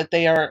land that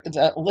they are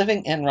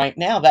living in right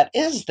now. That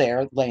is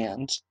their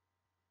land.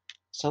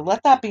 So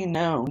let that be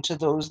known to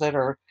those that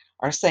are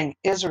are saying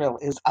Israel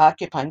is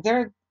occupying,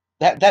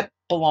 that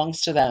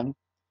belongs to them.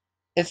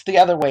 It's the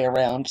other way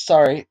around.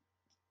 Sorry,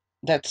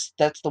 that's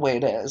the way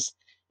it is.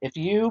 If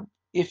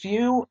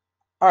you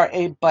are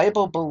a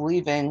Bible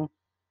believing,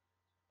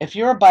 if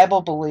you're a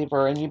Bible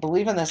believer and you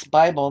believe in this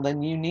Bible,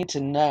 then you need to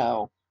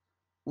know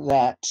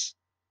that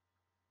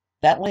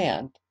that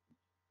land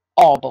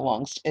all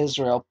belongs to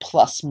Israel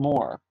plus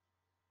more.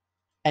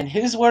 And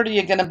whose word are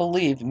you going to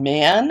believe,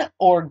 man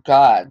or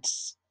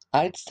God's?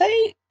 I'd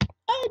say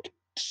I'd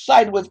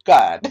side with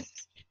God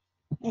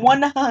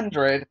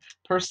 100%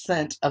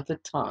 of the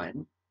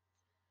time.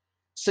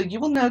 So you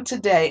will know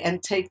today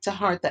and take to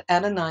heart that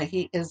Adonai,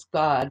 He is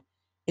God.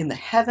 In the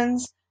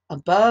heavens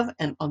above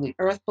and on the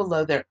earth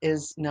below, there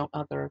is no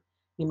other.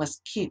 You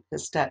must keep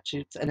His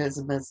statutes and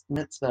His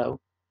mitzvot.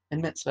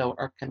 And mitzvot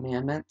are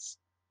commandments,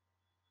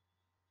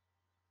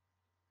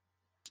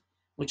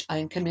 which I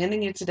am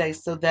commanding you today,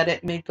 so that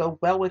it may go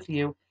well with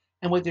you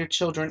and with your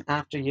children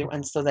after you,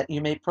 and so that you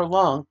may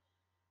prolong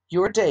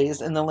your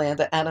days in the land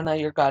that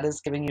Adonai your God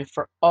is giving you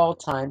for all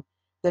time.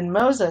 Then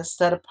Moses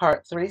set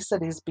apart 3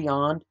 cities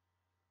beyond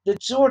the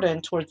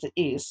Jordan towards the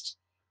east.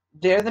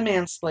 There the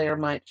manslayer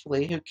might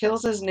flee, who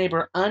kills his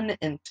neighbor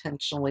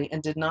unintentionally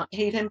and did not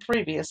hate him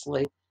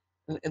previously.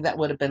 That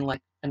would have been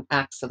like an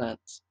accident.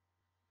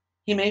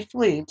 He may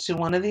flee to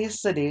one of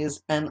these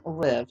cities and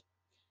live.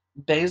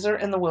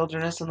 Bezer in the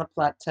wilderness and the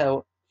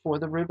plateau for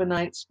the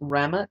Reubenites,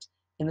 Ramat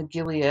in the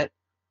Gilead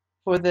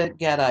for the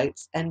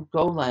Gadites, and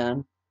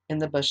Golan in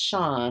the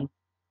Bashan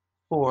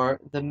for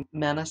the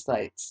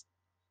Manassites,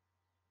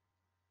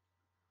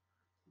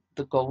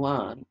 the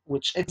Golan,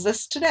 which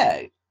exists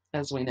today,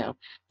 as we know.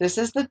 This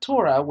is the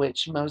Torah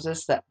which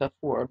Moses set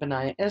before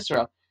Bnei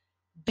Israel.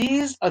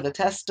 These are the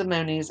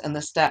testimonies and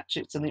the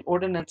statutes and the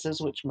ordinances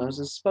which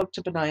Moses spoke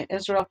to Bnei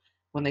Israel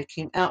when they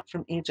came out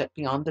from Egypt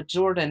beyond the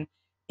Jordan,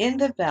 in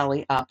the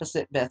valley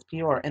opposite Beth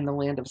Peor, in the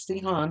land of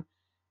Sihon,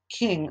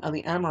 king of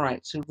the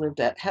Amorites, who lived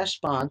at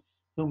Heshbon,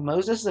 whom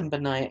Moses and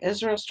Bnei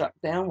Israel struck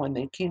down when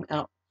they came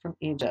out from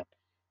Egypt.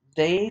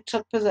 They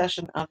took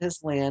possession of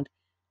his land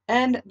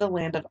and the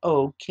land of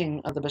Og,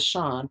 king of the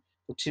Bashan,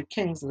 the 2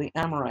 kings of the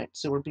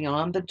Amorites, who were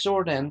beyond the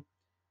Jordan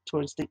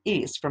towards the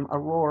east, from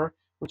Aror,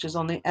 which is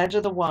on the edge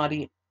of the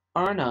Wadi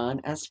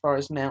Arnon, as far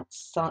as Mount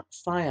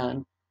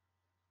Sion,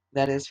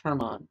 that is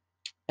Hermon,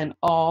 and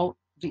all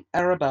the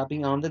Arabah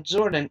beyond the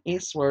Jordan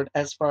eastward,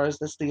 as far as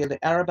the Sea of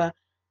the Arabah,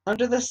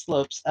 under the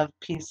slopes of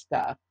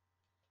Pisgah.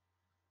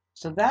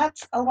 So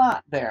that's a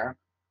lot there.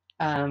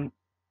 And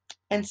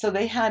so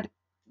they had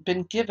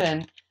been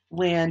given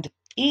land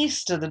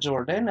east of the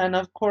Jordan, and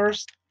of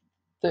course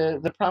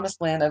the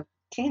promised land of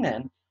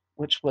Canaan,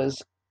 which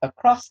was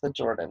across the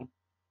Jordan.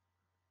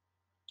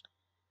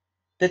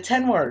 The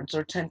 10 words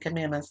or 10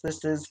 commandments,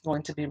 this is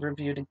going to be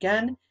reviewed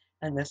again,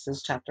 and this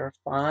is chapter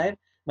 5.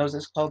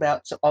 Moses called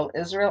out to all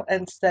Israel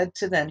and said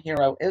to them,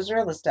 Hear, O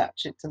Israel, the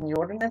statutes and the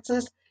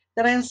ordinances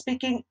that I am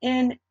speaking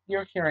in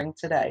your hearing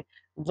today.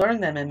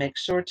 Learn them and make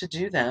sure to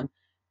do them.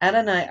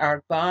 Adonai,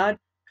 our God,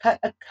 cut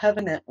a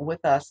covenant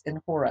with us in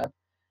Horeb.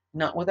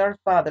 Not with our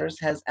fathers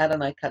has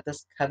Adonai cut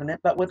this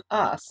covenant, but with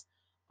us,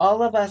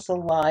 all of us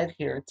alive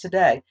here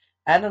today.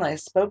 Adonai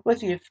spoke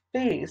with you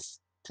face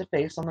to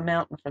face on the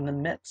mountain from the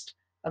midst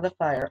of the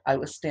fire. I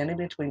was standing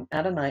between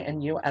Adonai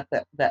and you at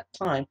that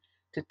time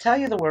to tell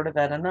you the word of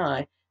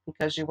Adonai,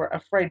 because you were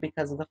afraid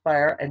because of the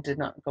fire and did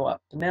not go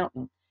up the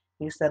mountain.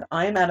 He said,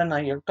 I am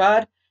Adonai your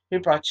God, who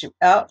brought you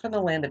out from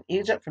the land of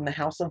Egypt, from the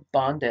house of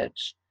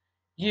bondage.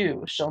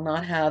 You shall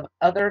not have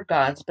other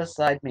gods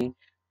beside me.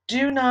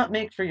 Do not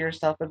make for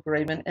yourself a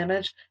graven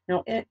image,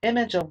 no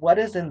image of what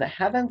is in the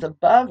heavens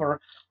above, or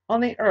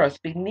on the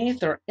earth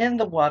beneath, or in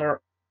the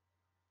water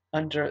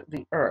under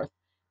the earth.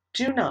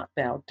 Do not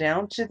bow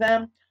down to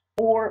them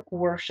or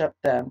worship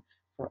them,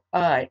 for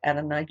I,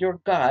 Adonai your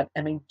God,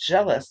 am a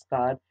jealous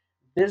God,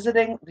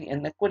 visiting the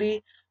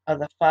iniquity of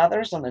the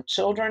fathers on the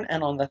children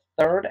and on the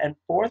 3rd and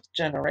 4th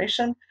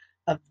generation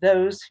of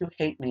those who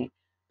hate me,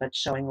 but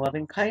showing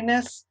loving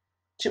kindness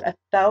to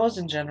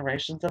 1,000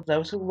 generations of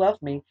those who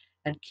love me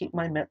and keep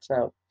my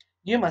mitzvot.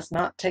 You must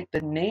not take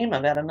the name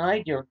of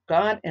Adonai your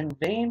God in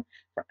vain,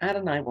 for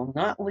Adonai will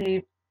not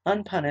leave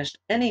unpunished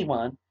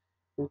anyone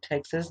who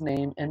takes his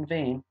name in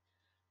vain.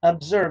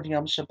 Observe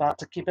Yom Shabbat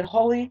to keep it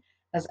holy,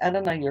 as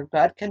Adonai your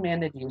God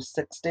commanded you.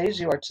 6 days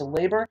you are to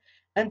labor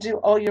and do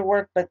all your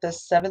work, but the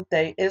 7th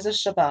day is a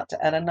Shabbat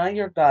to Adonai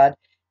your God.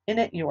 In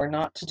it you are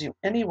not to do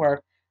any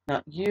work,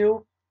 not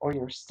you or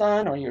your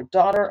son or your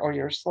daughter or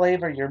your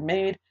slave or your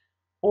maid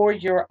or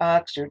your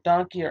ox, your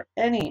donkey, or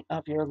any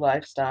of your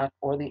livestock,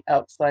 or the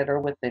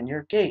outsider within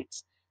your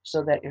gates,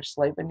 so that your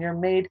slave and your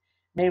maid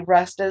may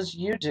rest as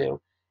you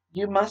do.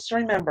 You must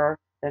remember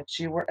that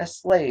you were a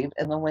slave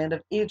in the land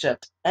of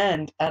Egypt,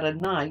 and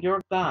Adonai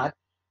your God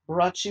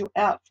brought you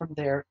out from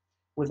there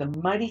with a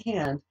mighty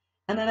hand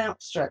and an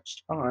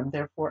outstretched arm.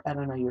 Therefore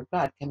Adonai your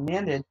God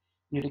commanded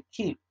you to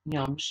keep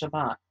Yom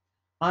Shabbat.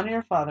 Honor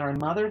your father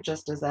and mother,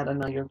 just as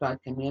Adonai your God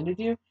commanded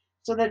you,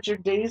 so that your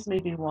days may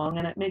be long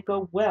and it may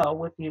go well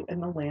with you in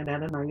the land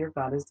Adonai your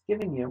God is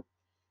giving you.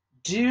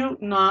 Do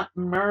not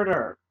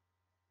murder.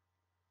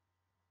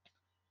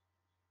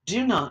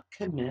 Do not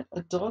commit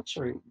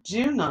adultery.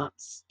 Do not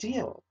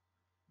steal.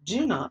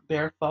 Do not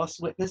bear false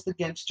witness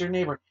against your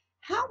neighbor.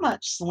 How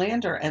much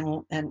slander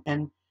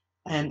and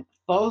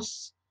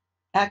false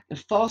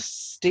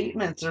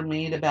statements are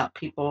made about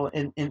people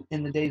in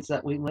the days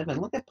that we live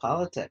in. Look at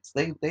politics.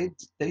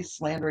 They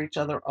slander each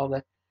other all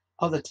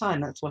the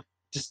time. That's what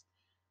just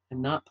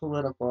not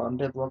political and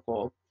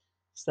biblical.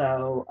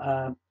 So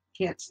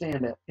can't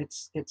stand it.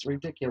 It's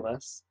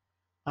ridiculous.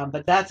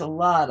 But that's a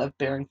lot of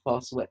bearing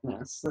false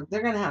witness. So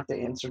they're going to have to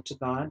answer to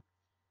God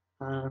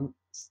um,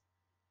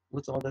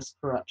 with all this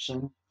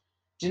corruption.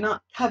 Do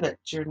not covet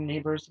your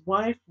neighbor's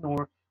wife,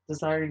 nor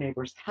desire your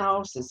neighbor's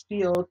house, his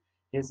field,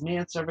 his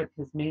manservant,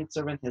 his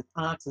maidservant, his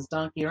ox, his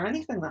donkey, or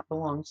anything that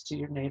belongs to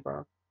your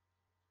neighbor.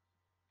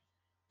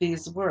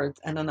 These words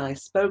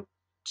Ananias spoke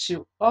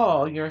to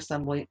all your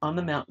assembly on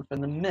the mountain from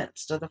the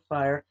midst of the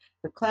fire,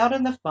 the cloud,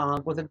 and the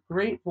fog. With a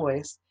great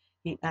voice,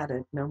 he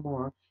added no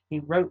more. He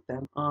wrote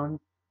them on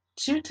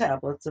 2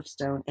 tablets of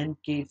stone and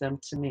gave them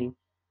to me.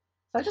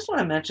 So I just want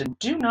to mention,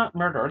 do not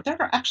murder.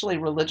 There are actually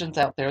religions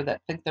out there that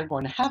think they're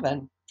going to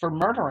heaven for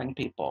murdering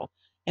people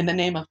in the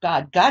name of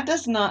God. God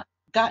does not.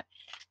 God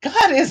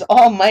is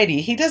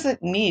almighty. He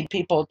doesn't need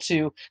people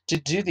to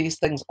do these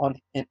things on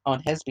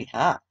his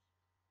behalf.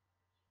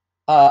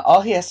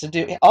 All he had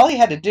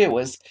to do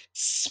was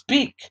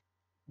speak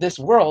this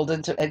world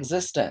into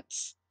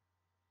existence.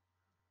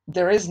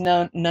 There is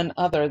none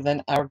other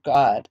than our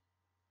God,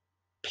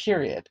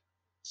 period.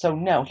 So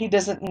no, he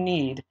doesn't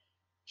need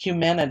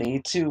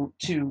humanity to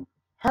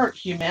hurt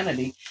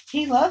humanity.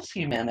 He loves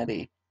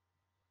humanity.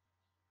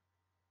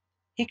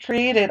 He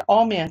created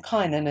all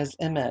mankind in his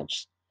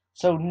image.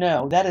 So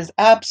no, that is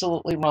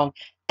absolutely wrong.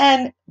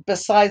 And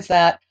besides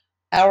that,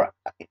 our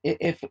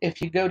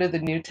if you go to the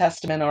New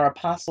Testament, our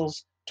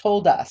apostles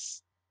told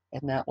us,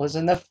 and that was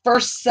in the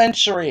first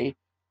century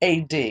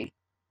AD.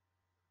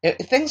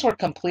 Things were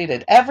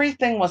completed.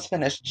 Everything was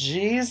finished.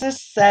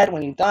 Jesus said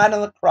when he died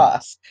on the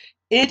cross,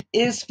 it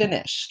is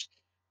finished.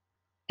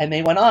 And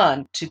they went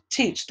on to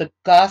teach the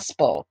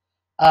gospel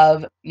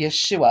of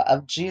Yeshua,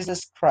 of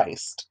Jesus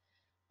Christ.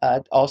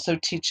 Also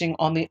teaching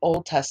on the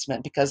Old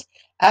Testament, because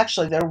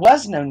actually there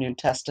was no New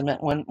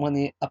Testament when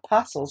the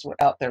apostles were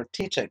out there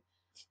teaching.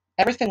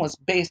 Everything was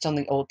based on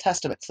the Old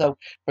Testament. So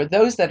for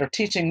those that are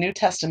teaching New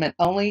Testament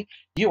only,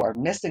 you are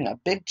missing a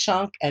big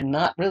chunk and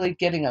not really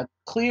getting a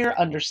clear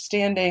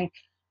understanding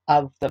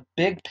of the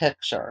big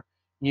picture.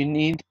 You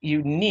need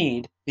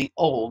the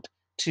old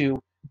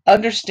to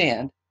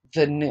understand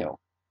the new.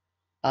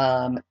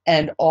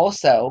 And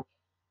also,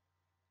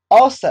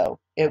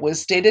 it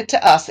was stated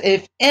to us,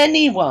 if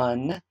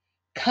anyone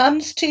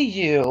comes to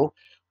you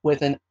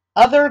with an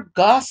other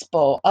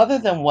gospel other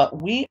than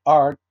what we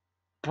are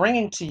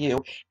bringing to you,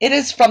 it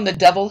is from the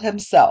devil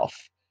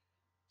himself.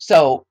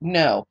 So,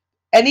 no,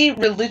 any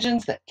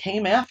religions that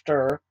came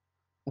after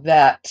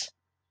that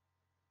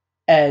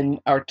and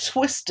are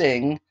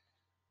twisting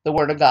the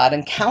word of God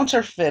and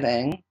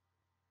counterfeiting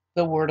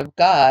the word of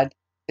God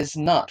is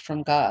not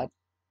from God.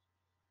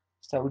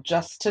 So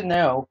just to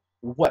know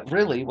what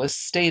really was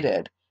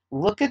stated,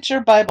 look at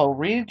your Bible,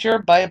 read your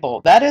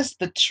Bible. That is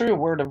the true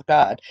Word of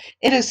God.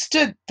 It has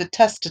stood the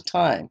test of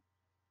time.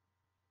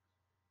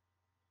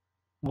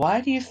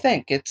 Why do you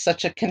think it's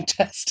such a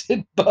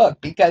contested book?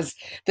 Because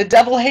the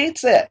devil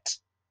hates it.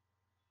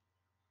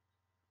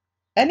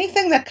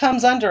 Anything that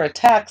comes under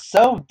attack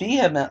so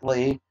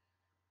vehemently,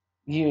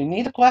 you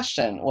need to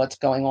question what's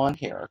going on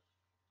here.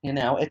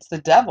 It's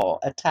the devil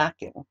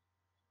attacking.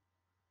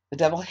 The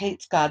devil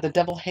hates God. The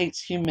devil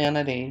hates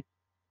humanity.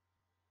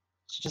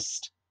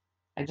 It's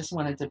I just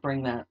wanted to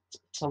bring that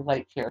to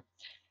light here.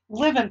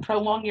 Live and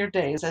prolong your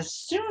days. As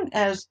soon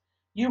as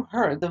you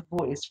heard the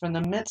voice from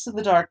the midst of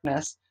the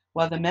darkness,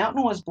 while the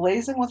mountain was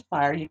blazing with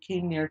fire, you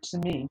came near to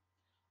me,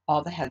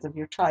 all the heads of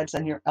your tribes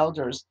and your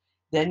elders.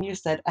 Then you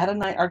said,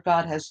 Adonai, our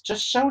God, has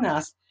just shown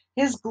us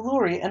his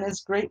glory and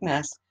his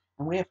greatness,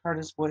 and we have heard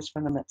his voice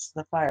from the midst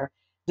of the fire.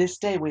 This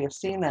day we have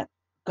seen that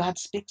God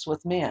speaks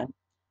with man,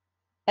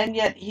 and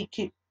yet he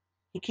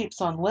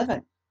keeps on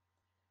living.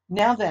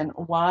 Now then,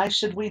 why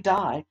should we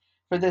die?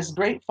 For this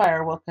great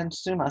fire will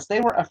consume us.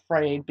 They were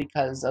afraid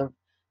because of,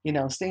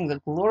 seeing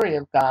the glory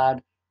of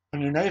God. I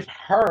mean, they've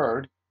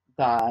heard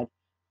God,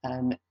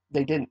 and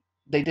they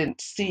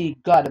didn't see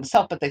God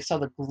himself, but they saw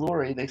the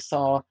glory. They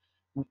saw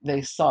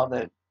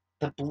the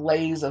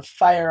blaze of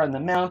fire on the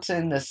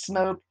mountain, the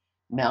smoke.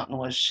 Mountain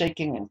was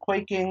shaking and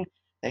quaking.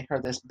 They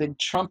heard this big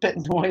trumpet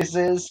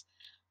noises,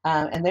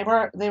 and they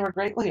were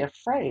greatly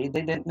afraid.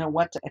 They didn't know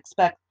what to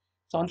expect.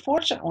 So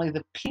unfortunately,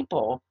 the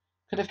people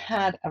could have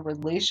had a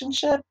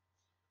relationship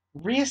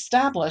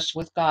reestablished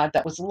with God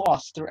that was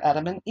lost through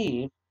Adam and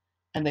Eve,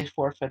 and they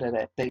forfeited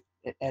it.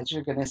 As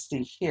you're going to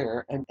see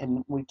here,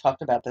 and we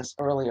talked about this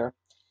earlier,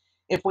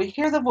 if we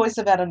hear the voice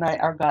of Adonai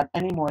our God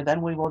anymore,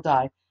 then we will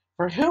die.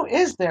 For who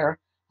is there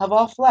of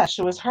all flesh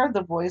who has heard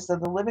the voice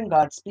of the living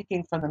God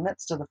speaking from the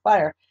midst of the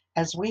fire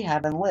as we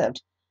have and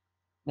lived?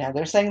 Now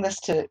they're saying this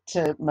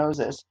to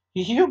Moses.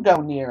 You go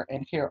near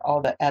and hear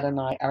all that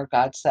Adonai our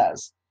God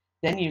says.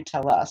 Then you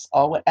tell us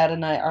all what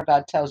Adonai our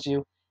God tells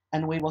you,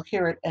 and we will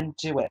hear it and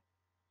do it.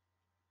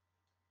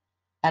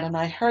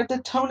 Adonai heard the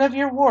tone of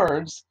your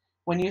words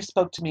when you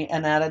spoke to me,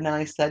 and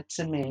Adonai said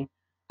to me,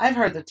 I've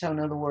heard the tone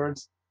of the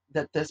words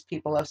that this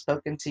people have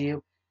spoken to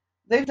you.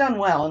 They've done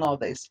well in all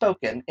they've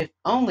spoken. If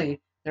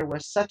only there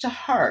was such a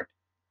heart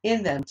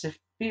in them to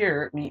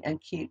fear me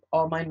and keep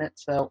all my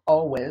mitzvah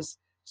always,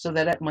 so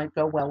that it might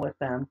go well with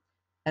them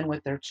and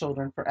with their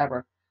children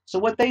forever. So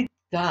what they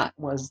got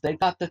was they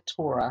got the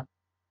Torah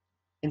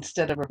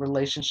instead of a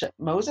relationship.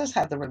 Moses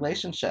had the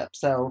relationship,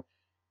 so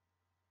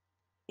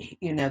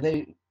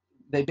they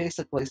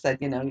basically said,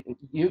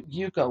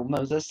 you go,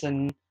 Moses,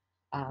 and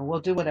we'll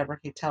do whatever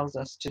he tells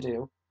us to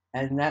do,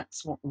 and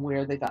that's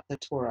where they got the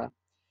Torah.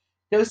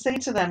 Go say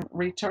to them,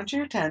 return to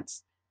your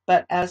tents,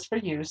 but as for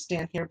you,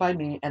 stand here by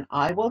me, and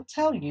I will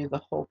tell you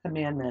the whole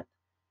commandment,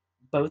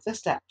 both the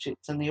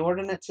statutes and the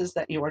ordinances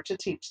that you are to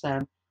teach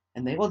them,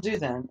 and they will do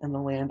them in the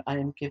land I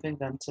am giving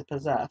them to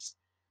possess.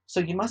 So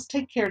you must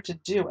take care to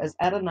do as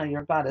Adonai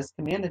your God has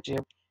commanded you,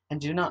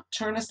 and do not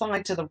turn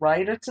aside to the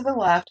right or to the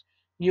left.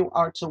 You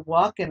are to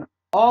walk in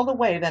all the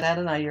way that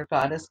Adonai your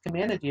God has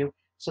commanded you,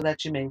 so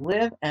that you may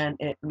live and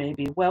it may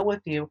be well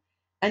with you,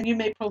 and you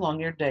may prolong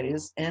your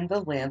days in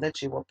the land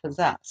that you will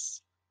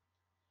possess.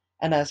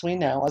 And as we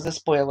know, as a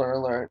spoiler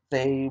alert,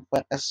 they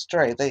went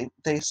astray.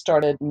 They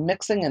started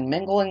mixing and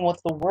mingling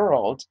with the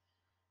world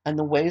and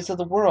the ways of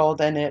the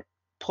world, and it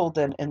pulled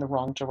them in the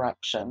wrong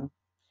direction.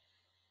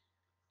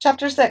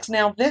 Chapter 6.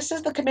 Now this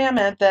is the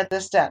commandment that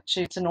the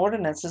statutes and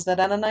ordinances that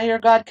Adonai your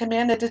God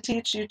commanded to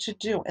teach you to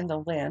do in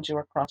the land you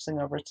are crossing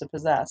over to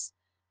possess,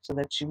 so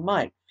that you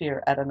might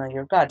fear Adonai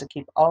your God, to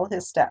keep all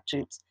his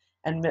statutes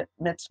and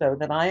mitzvot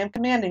that I am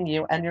commanding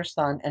you and your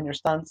son and your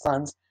son's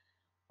sons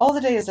all the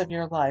days of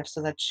your life,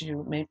 so that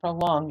you may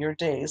prolong your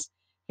days.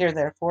 Hear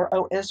therefore,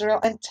 O Israel,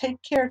 and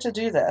take care to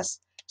do this,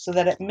 so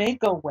that it may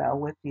go well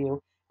with you,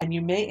 and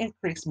you may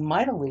increase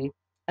mightily,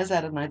 as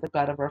Adonai, the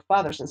God of our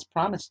fathers, has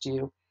promised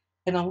you,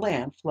 in a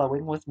land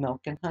flowing with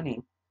milk and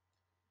honey.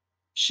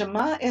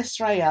 Shema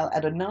Israel,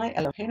 Adonai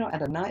Eloheinu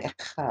Adonai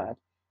Echad.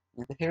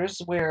 Here's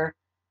where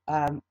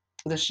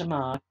the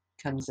Shema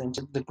comes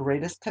into the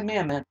greatest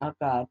commandment of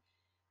God.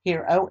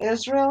 Hear, O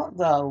Israel,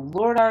 the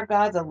Lord our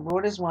God, the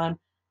Lord is one.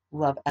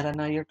 Love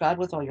Adonai your God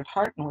with all your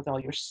heart and with all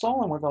your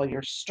soul and with all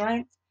your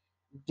strength.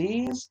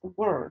 These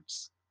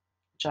words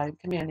which I am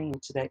commanding you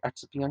today are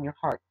to be on your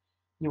heart.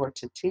 You are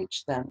to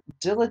teach them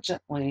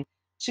diligently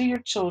to your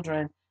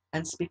children,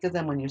 and speak of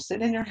them when you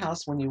sit in your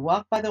house, when you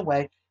walk by the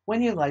way,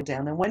 when you lie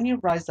down, and when you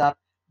rise up.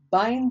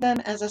 Bind them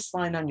as a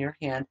sign on your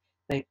hand.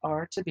 They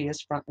are to be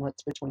as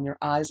frontlets between your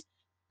eyes,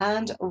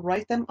 and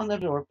write them on the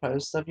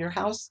doorposts of your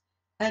house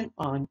and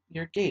on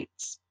your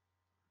gates.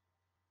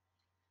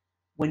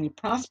 When you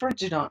prosper,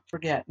 do not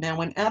forget. Now,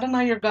 when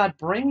Adonai your God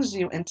brings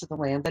you into the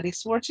land that he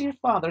swore to your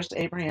fathers,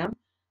 to Abraham,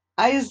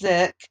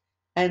 Isaac,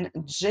 and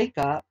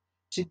Jacob,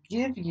 to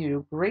give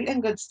you great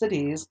and good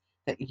cities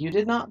that you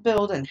did not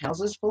build, and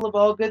houses full of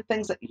all good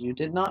things that you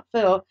did not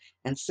fill,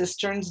 and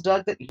cisterns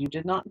dug that you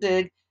did not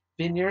dig,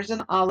 vineyards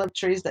and olive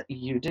trees that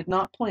you did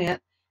not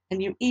plant,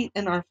 and you eat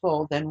and are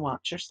full, then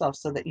watch yourself,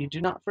 so that you do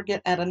not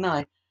forget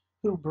Adonai,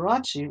 who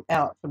brought you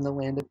out from the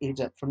land of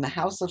Egypt, from the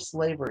house of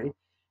slavery.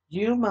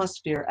 You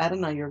must fear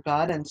Adonai your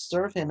God and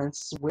serve him and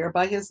swear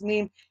by his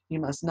name. You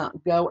must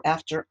not go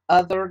after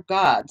other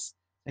gods.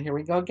 So here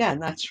we go again.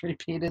 That's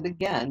repeated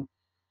again.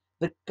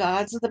 The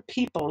gods of the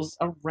peoples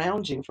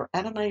around you, for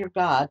Adonai your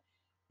God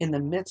in the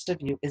midst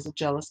of you is a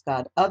jealous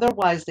God.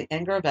 Otherwise, the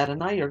anger of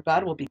Adonai your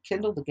God will be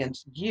kindled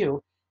against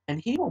you,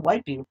 and he will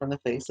wipe you from the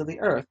face of the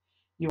earth.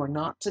 You are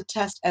not to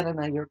test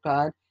Adonai your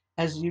God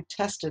as you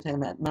tested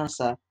him at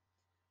Massah.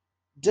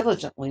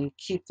 Diligently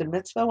keep the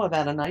mitzvah of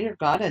Adonai your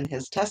God and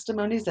his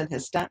testimonies and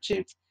his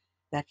statutes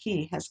that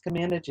he has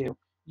commanded you.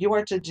 You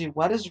are to do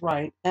what is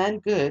right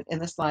and good in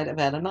the sight of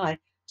Adonai,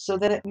 so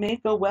that it may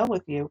go well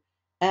with you,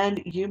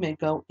 and you may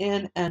go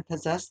in and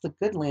possess the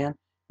good land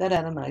that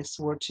Adonai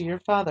swore to your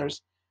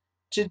fathers,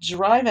 to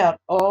drive out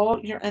all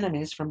your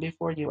enemies from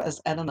before you,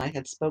 as Adonai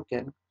had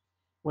spoken.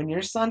 When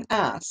your son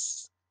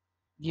asks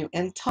you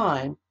in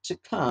time to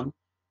come,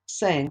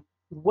 saying,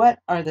 what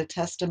are the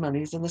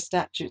testimonies and the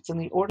statutes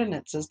and the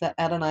ordinances that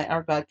Adonai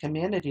our God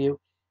commanded you?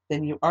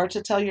 Then you are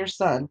to tell your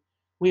son,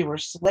 we were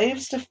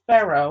slaves to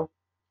Pharaoh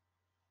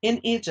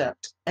in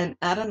Egypt, and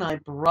Adonai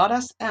brought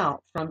us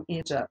out from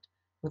Egypt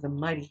with a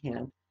mighty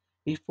hand.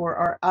 Before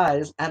our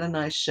eyes,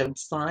 Adonai showed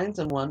signs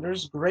and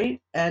wonders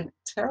great and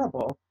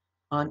terrible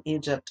on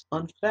Egypt,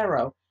 on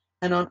Pharaoh,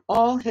 and on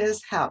all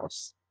his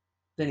house.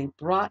 Then he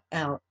brought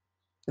out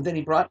then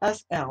he brought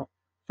us out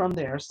from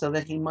there, so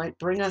that he might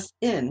bring us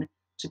in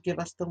to give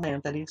us the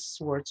land that he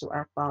swore to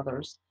our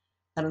fathers.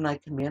 Adonai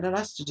commanded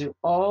us to do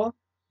all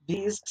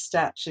these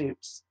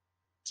statutes,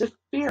 to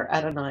fear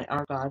Adonai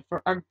our God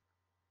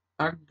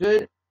our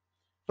good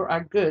for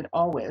our good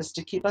always,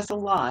 to keep us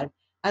alive,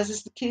 as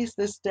is the case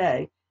this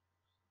day.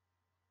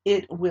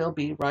 It will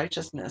be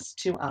righteousness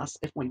to us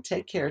if we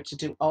take care to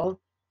do all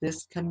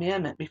this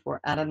commandment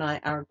before Adonai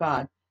our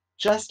God,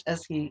 just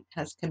as he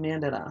has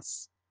commanded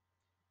us.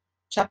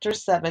 Chapter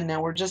 7,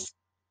 now we're just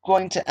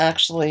going to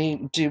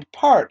actually do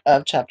part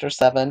of chapter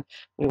 7.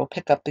 We will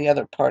pick up the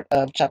other part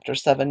of chapter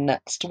 7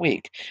 next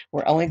week.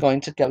 We're only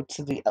going to go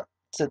to the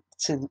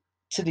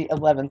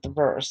 11th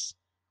verse,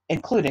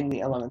 including the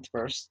 11th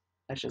verse,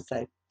 I should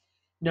say.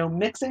 No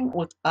mixing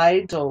with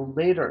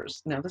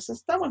idolaters. Now, this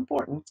is so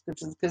important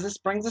because this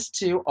brings us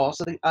to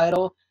also the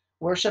idol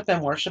worship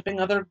and worshiping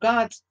other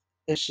gods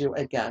issue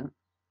again.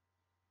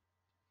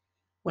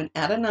 When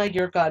Adonai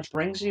your God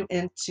brings you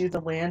into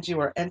the land you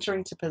are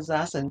entering to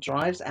possess and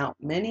drives out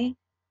many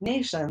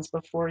nations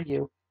before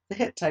you, the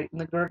Hittite and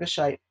the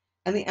Girgashite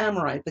and the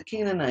Amorite, the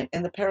Canaanite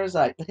and the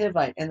Perizzite, the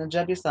Hivite and the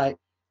Jebusite,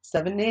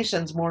 7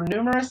 nations more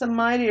numerous and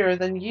mightier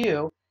than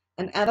you,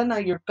 and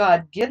Adonai your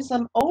God gives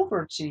them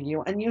over to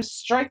you, and you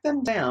strike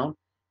them down,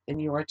 then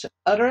you are to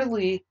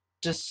utterly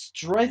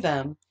destroy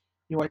them.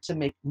 You are to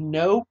make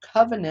no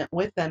covenant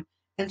with them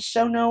and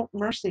show no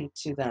mercy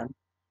to them.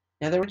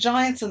 Now there were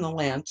giants in the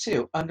land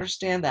too.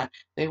 Understand that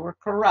they were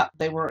corrupt.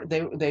 They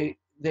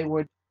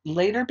would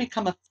later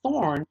become a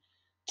thorn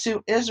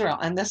to Israel,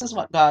 and this is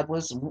what God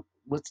was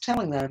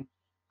telling them,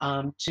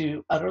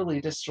 to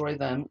utterly destroy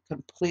them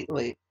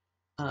completely.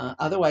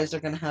 Otherwise, they're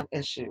going to have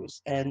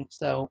issues, and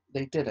so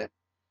they didn't.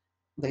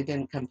 They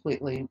didn't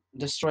completely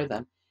destroy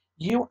them.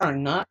 You are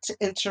not to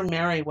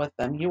intermarry with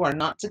them. You are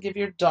not to give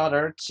your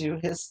daughter to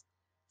his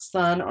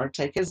son or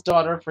take his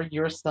daughter for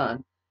your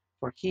son,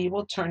 for he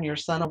will turn your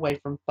son away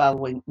from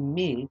following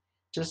me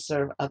to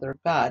serve other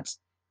gods.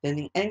 Then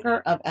the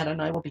anger of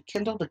Adonai will be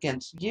kindled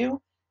against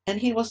you, and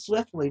he will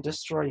swiftly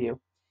destroy you.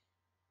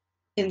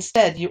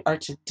 Instead, you are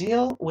to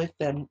deal with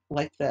them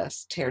like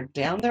this: tear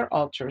down their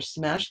altars,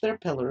 smash their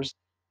pillars,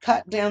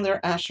 cut down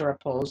their Asherah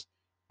poles,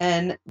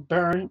 and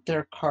burn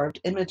their carved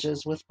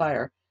images with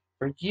fire.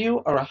 For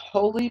you are a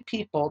holy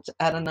people to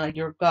Adonai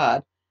your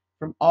God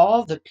from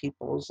all the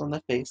peoples on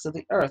the face of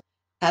the earth.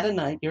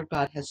 Adonai your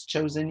God has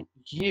chosen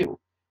you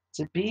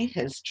to be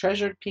his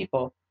treasured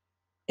people.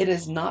 It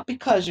is not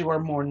because you are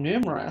more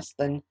numerous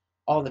than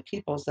all the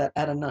peoples that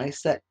Adonai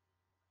set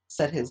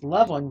his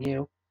love on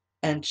you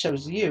and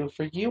chose you,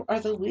 for you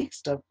are the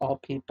least of all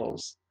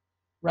peoples.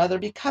 Rather,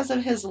 because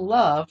of his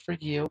love for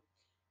you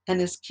and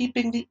his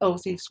keeping the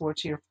oath he swore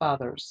to your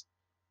fathers,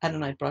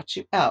 Adonai brought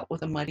you out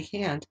with a mighty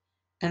hand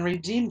and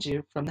redeemed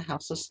you from the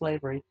house of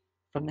slavery,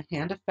 from the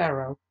hand of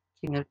Pharaoh,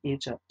 king of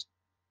Egypt.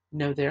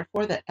 Know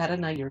therefore that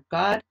Adonai your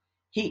God,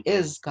 he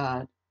is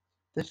God,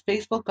 the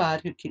faithful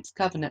God who keeps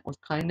covenant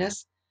with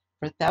kindness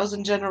for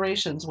 1,000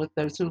 generations with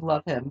those who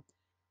love him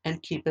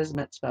and keep his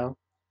mitzvah,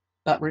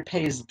 but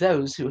repays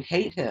those who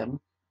hate him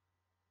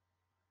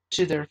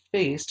to their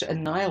face to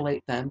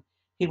annihilate them.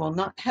 He will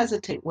not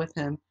hesitate with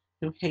him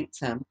who hates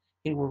him.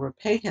 He will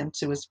repay him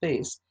to his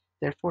face.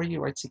 Therefore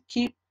you are to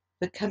keep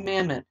the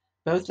commandment,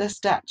 both the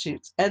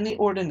statutes and the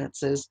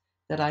ordinances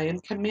that I am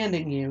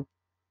commanding you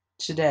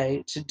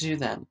today to do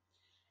them.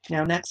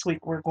 Now, next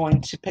week, we're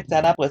going to pick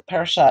that up with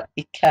Parashat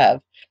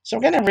Ikev. So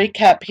we're going to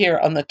recap here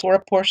on the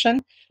Torah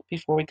portion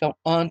before we go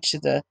on to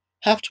the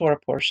half-Torah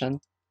portion.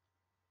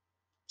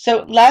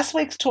 So last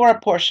week's Torah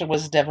portion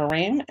was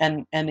Devarim,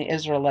 and the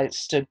Israelites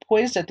stood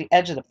poised at the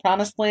edge of the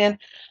Promised Land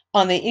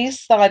on the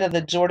east side of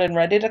the Jordan,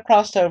 ready to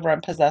cross over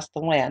and possess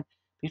the land.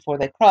 Before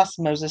they crossed,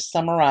 Moses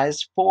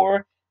summarized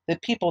for the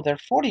people their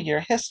 40-year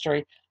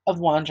history of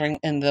wandering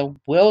in the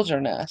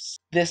wilderness.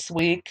 This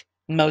week,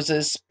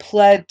 Moses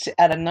pled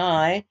to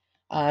Adonai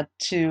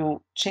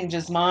to change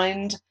his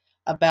mind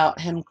about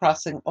him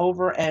crossing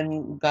over,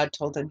 and God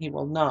told him he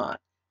will not,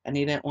 and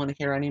he didn't want to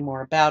hear any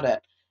more about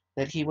it,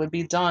 that he would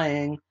be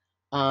dying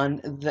on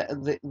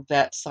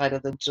that side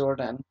of the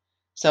Jordan.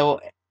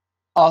 So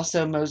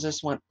also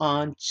Moses went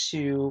on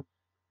to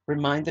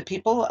remind the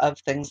people of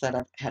things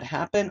that had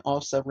happened,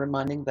 also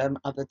reminding them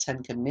of the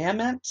 10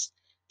 Commandments,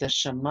 the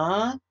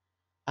Shema,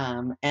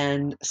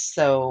 and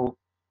so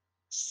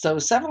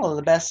several of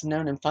the best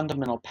known and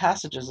fundamental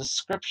passages of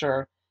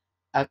Scripture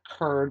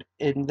occurred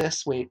in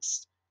this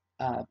week's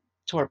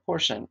Torah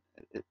portion,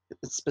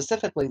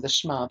 specifically the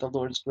Shema, the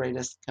Lord's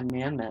greatest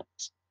commandment.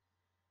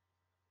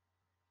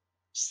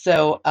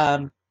 So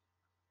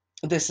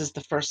this is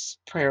the first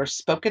prayer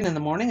spoken in the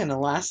morning and the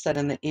last said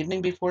in the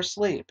evening before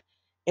sleep.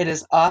 It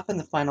is often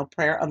the final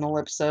prayer on the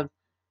lips of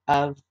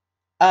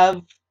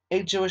a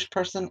Jewish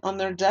person on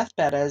their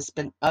deathbed, as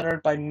been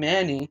uttered by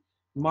many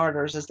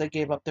martyrs as they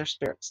gave up their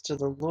spirits to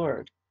the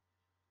Lord.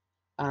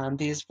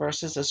 These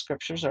verses of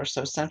scriptures are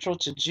so central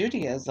to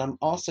Judaism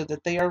also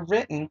that they are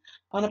written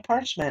on a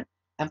parchment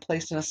and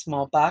placed in a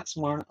small box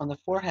worn on the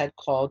forehead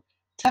called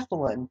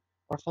tefillin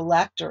or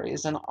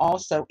phylacteries, and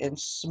also in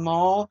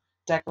small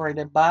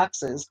decorated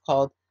boxes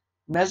called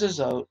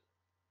mezuzot,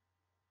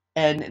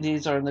 and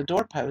these are in the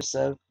doorposts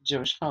of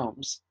Jewish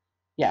homes.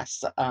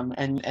 Yes,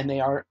 and they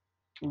are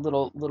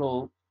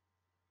little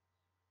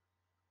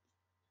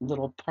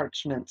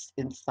parchments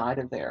inside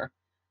of there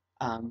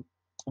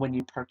when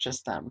you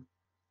purchase them.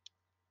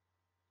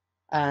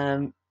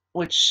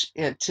 Which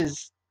it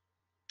is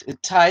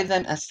Tie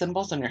them as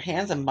symbols on your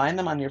hands and bind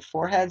them on your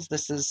foreheads.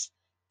 This is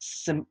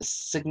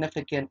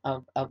significant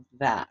of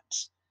that.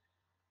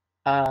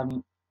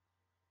 Um,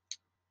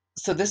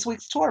 so this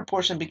week's Torah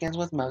portion begins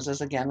with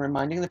Moses again,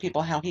 reminding the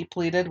people how he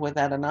pleaded with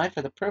Adonai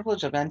for the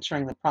privilege of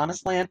entering the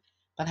promised land,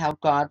 but how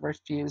God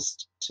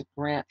refused to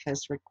grant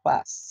his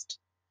request.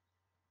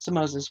 So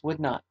Moses would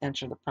not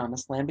enter the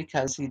promised land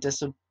because he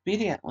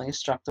disobediently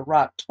struck the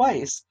rock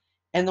twice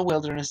in the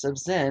wilderness of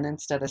Zin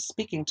instead of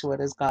speaking to it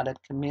as God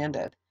had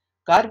commanded.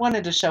 God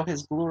wanted to show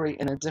his glory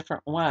in a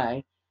different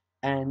way,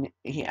 and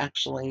he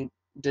actually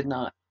did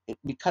not.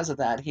 Because of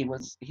that,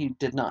 he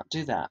did not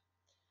do that.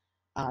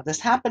 This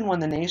happened when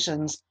the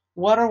nation's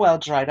water well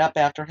dried up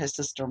after his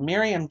sister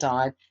Miriam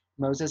died.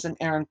 Moses and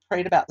Aaron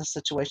prayed about the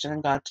situation,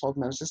 and God told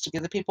Moses to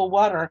give the people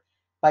water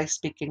by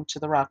speaking to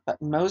the rock.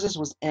 But Moses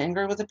was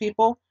angry with the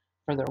people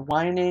for their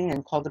whining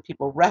and called the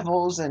people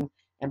rebels and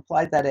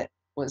implied that it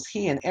was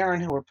he and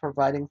Aaron who were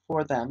providing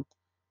for them.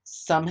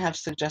 Some have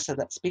suggested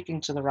that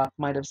speaking to the rock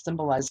might have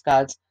symbolized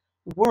God's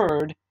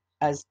word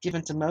as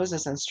given to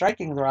Moses, and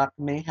striking the rock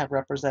may have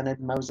represented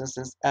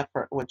Moses'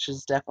 effort, which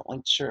is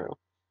definitely true.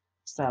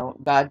 So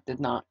God did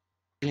not,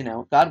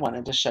 God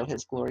wanted to show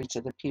his glory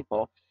to the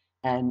people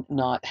and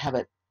not have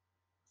it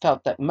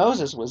felt that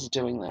Moses was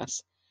doing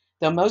this.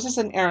 Though Moses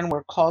and Aaron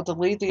were called to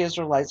lead the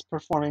Israelites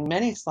performing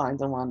many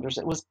signs and wonders,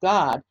 it was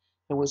God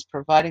who was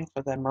providing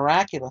for them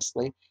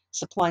miraculously,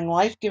 supplying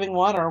life-giving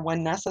water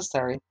when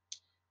necessary.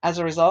 As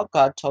a result,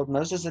 God told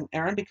Moses and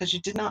Aaron, because you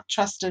did not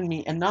trust in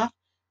me enough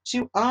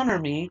to honor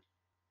me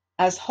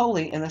as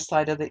holy in the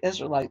sight of the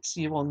Israelites,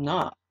 you will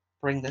not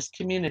bring this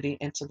community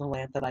into the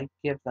land that I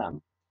give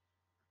them.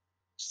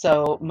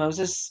 So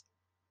Moses,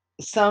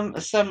 some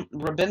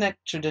rabbinic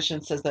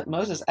tradition says that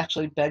Moses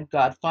actually begged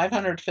God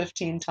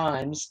 515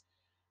 times.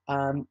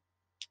 Um,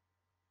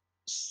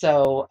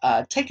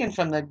 taken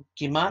from the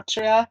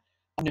gematria,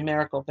 a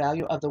numerical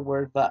value of the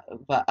word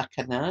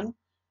va'akanan,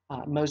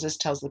 Moses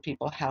tells the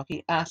people how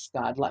he asked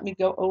God, let me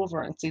go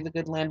over and see the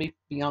good land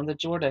beyond the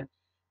Jordan,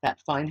 that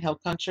fine hill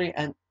country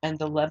and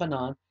the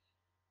Lebanon.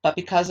 But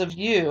because of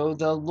you,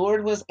 the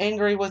Lord was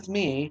angry with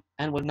me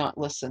and would not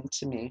listen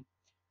to me.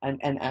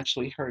 And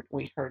actually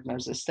we heard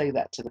Moses say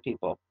that to the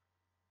people.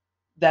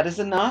 That is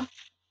enough,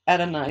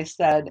 Adonai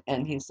said,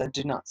 and he said,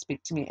 do not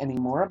speak to me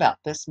anymore about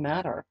this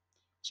matter.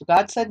 So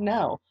God said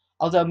no.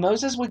 Although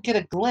Moses would get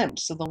a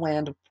glimpse of the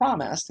land of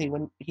promise,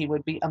 he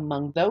would be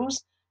among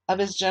those of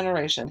his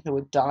generation who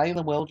would die in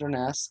the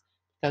wilderness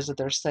because of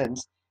their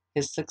sins.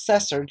 His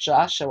successor,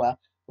 Joshua,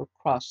 would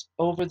cross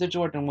over the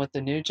Jordan with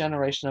the new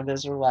generation of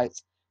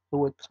Israelites who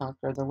would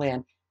conquer the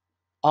land.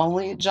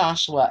 Only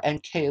Joshua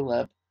and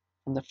Caleb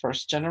from the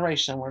first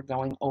generation were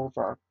going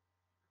over.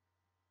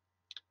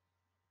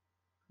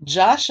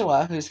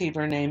 Joshua, whose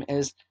Hebrew name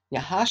is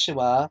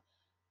Yahashua,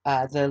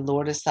 the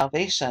Lord is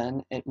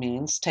salvation, it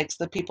means, takes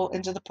the people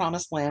into the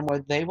promised land where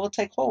they will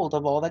take hold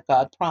of all that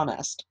God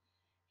promised.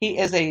 He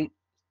is a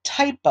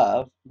type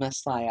of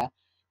Messiah.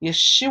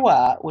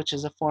 Yeshua, which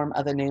is a form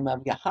of the name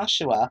of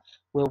Yahashua,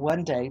 will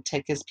one day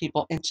take his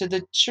people into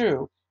the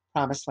true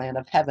promised land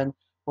of heaven,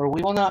 where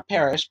we will not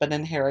perish but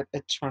inherit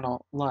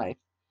eternal life.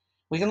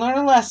 We can learn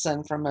a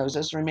lesson from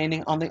Moses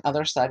remaining on the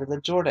other side of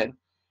the Jordan.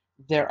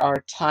 There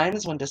are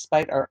times when,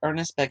 despite our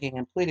earnest begging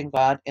and pleading,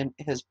 God, in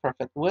his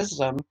perfect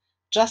wisdom,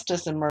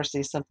 justice, and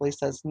mercy, simply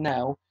says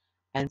no,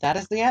 and that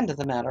is the end of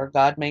the matter.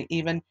 God may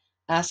even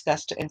ask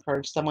us to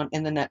encourage someone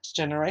in the next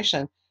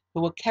generation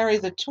who will carry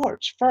the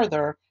torch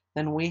further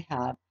than we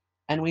have,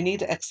 and we need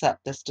to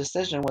accept this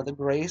decision with a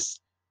grace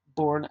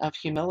born of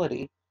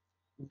humility.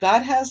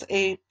 God has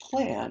a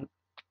plan,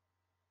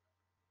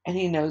 and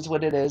he knows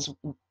what it is,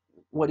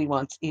 what he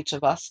wants each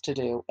of us to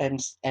do,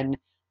 and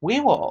we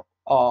will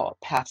all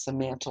pass a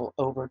mantle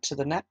over to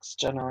the next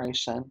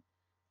generation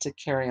to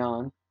carry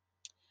on.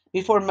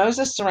 Before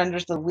Moses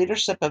surrenders the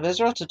leadership of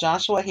Israel to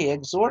Joshua, he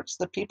exhorts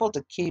the people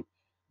to keep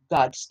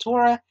God's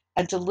Torah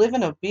and to live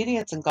in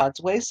obedience in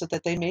God's ways so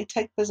that they may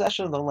take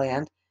possession of the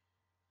land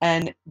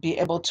and be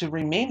able to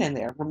remain in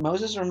there.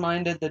 Moses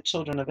reminded the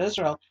children of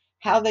Israel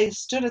how they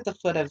stood at the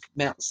foot of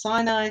Mount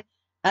Sinai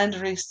and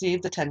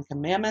received the Ten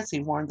Commandments.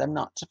 He warned them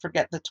not to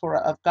forget the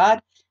Torah of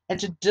God and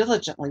to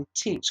diligently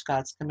teach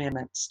God's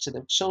commandments to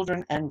their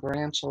children and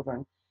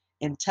grandchildren.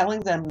 In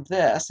telling them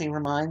this, he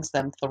reminds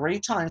them 3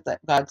 times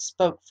that God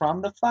spoke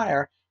from the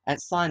fire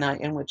at Sinai,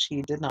 in which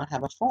he did not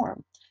have a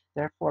form.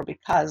 Therefore,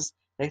 because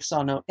they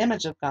saw no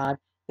image of God,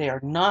 they are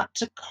not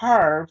to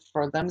carve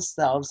for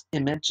themselves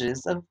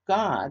images of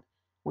God,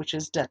 which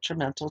is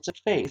detrimental to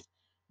faith,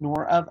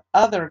 nor of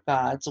other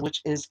gods,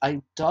 which is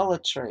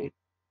idolatry.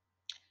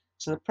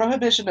 So the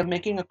prohibition of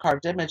making a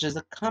carved image is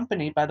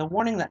accompanied by the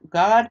warning that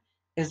God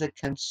is a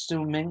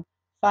consuming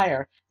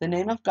fire. The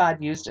name of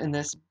God used in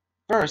this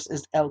verse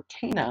is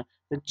Elkanah,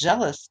 the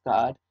jealous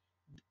God,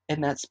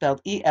 and that's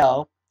spelled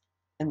E-L,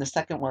 and the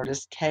second word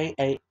is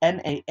Kanah,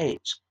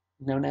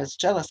 known as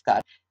jealous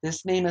God.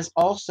 This name is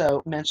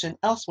also mentioned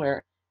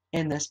elsewhere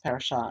in this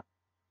parashat.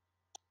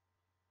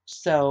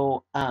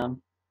 So the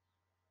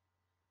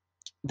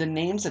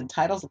names and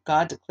titles of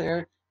God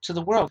declare to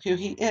the world who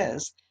He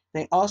is.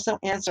 They also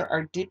answer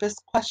our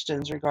deepest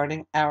questions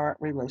regarding our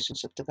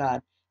relationship to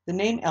God. The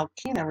name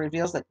Elkanah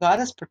reveals that God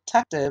is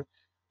protective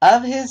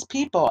of His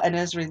people and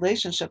His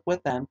relationship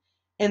with them.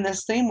 In the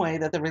same way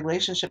that the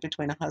relationship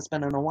between a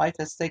husband and a wife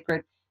is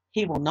sacred,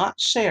 He will not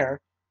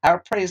share our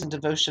praise and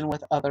devotion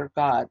with other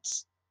gods.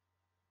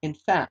 In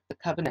fact, the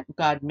covenant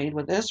God made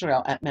with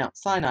Israel at Mount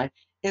Sinai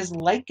is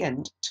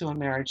likened to a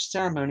marriage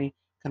ceremony,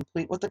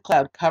 complete with the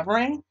cloud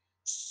covering,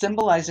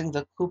 symbolizing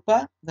the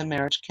kuppah, the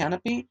marriage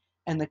canopy,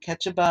 and the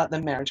ketubah,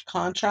 the marriage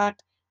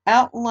contract,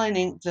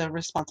 outlining the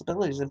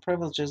responsibilities and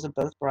privileges of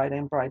both bride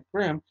and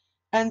bridegroom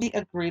and the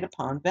agreed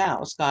upon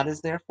vows. God is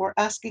therefore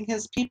asking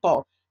His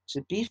people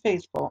to be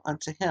faithful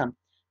unto Him,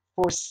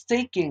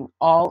 forsaking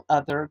all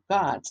other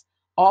gods.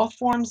 All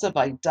forms of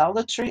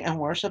idolatry and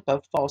worship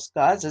of false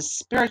gods is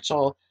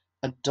spiritual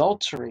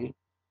adultery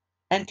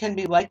and can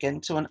be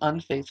likened to an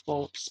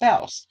unfaithful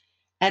spouse.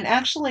 And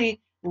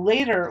actually,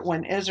 later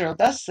when Israel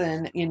does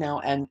sin,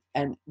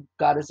 and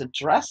God is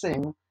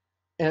addressing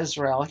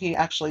Israel, He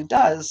actually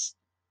does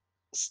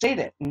state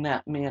it in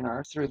that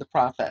manner through the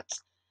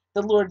prophets.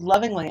 The Lord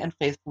lovingly and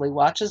faithfully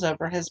watches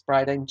over His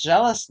bride and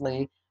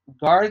jealously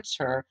guards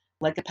her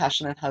like a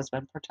passionate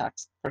husband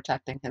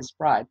protecting his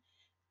bride.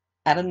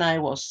 Adonai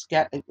will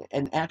scatter,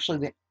 and actually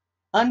the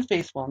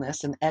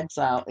unfaithfulness and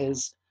exile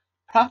is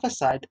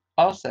prophesied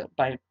also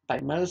by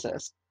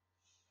Moses.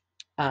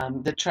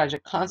 The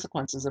tragic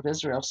consequences of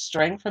Israel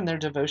straying from their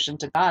devotion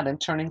to God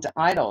and turning to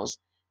idols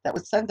that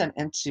would send them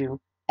into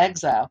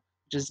exile,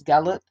 which is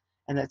Galut,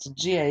 and that's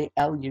Galut,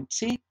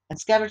 and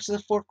scattered to the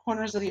four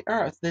corners of the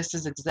earth. This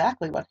is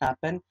exactly what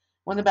happened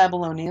when the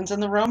Babylonians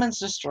and the Romans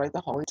destroyed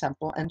the Holy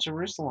Temple and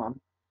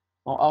Jerusalem.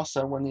 Well,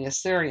 also when the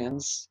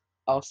Assyrians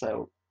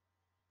also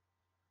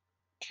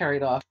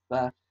carried off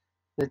the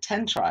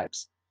 10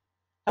 tribes.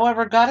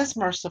 However, God is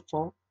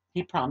merciful.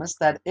 He promised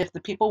that if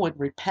the people would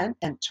repent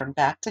and turn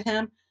back to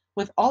Him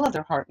with all of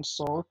their heart and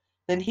soul,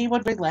 then He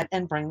would relent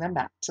and bring them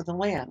back to the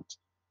land,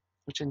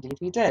 which indeed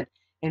He did.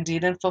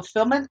 Indeed, in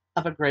fulfillment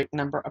of a great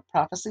number of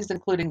prophecies,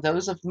 including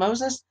those of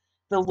Moses,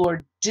 the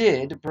Lord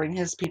did bring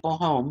His people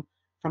home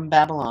from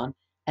Babylon,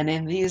 and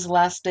in these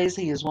last days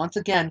He is once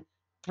again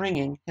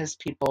bringing His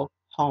people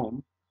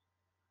home.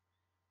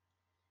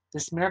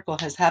 This miracle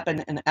has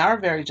happened in our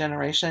very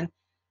generation,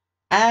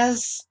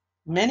 as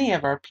many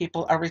of our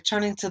people are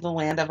returning to the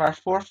land of our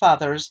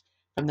forefathers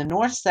from the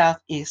north,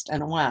 south, east,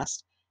 and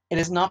west. It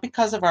is not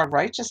because of our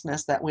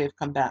righteousness that we have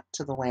come back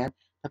to the land,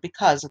 but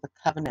because of the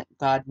covenant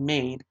God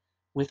made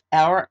with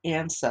our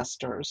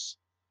ancestors.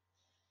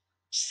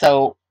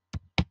 So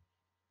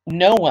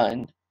no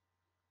one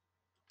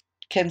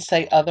can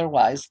say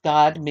otherwise.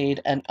 God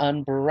made an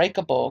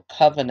unbreakable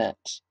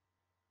covenant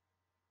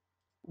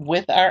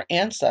with our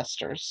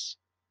ancestors,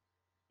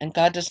 and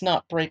God does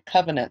not break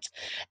covenants.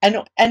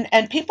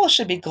 And people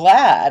should be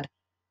glad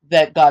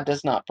that God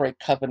does not break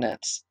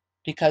covenants,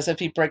 because if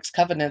He breaks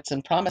covenants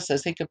and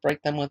promises, He could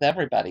break them with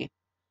everybody.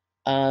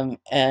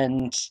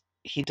 And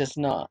He does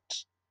not.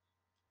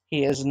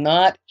 He is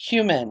not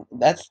human.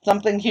 That's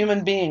something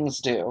human beings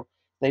do.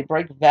 They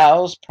break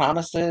vows,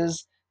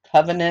 promises,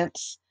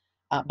 covenants,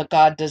 but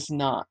God does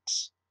not.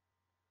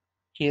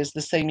 He is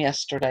the same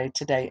yesterday,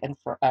 today, and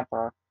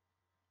forever.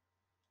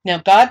 Now,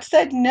 God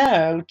said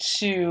no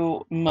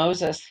to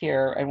Moses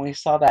here, and we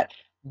saw that,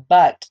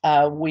 but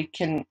we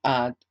can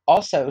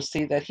also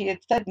see that He had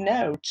said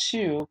no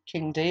to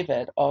King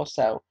David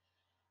also,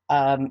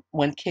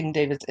 when King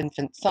David's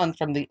infant son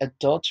from the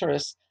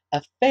adulterous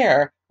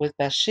affair with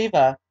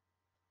Bathsheba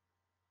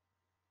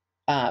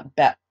uh,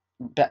 Ba-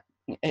 Ba-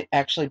 it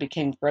actually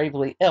became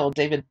gravely ill.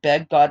 David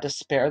begged God to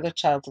spare the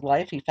child's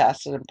life. He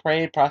fasted and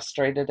prayed,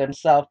 prostrated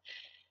himself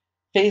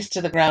face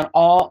to the ground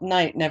all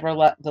night.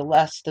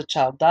 Nevertheless, the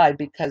child died,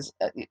 because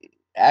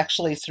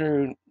actually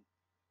through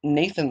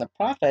Nathan the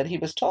prophet, he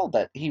was told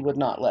that he would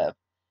not live.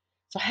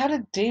 So how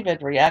did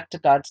David react to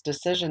God's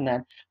decision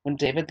then? When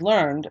David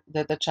learned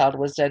that the child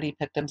was dead, he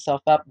picked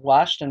himself up,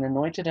 washed and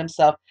anointed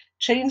himself,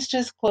 changed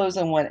his clothes,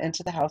 and went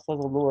into the house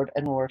of the Lord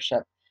and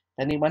worshiped.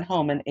 Then he went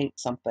home and ate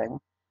something.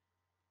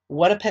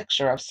 What a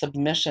picture of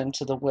submission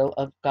to the will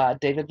of God.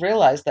 David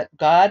realized that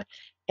God,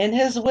 in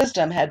His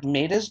wisdom, had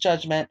made His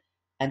judgment,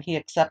 and he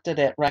accepted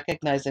it,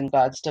 recognizing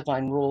God's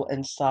divine rule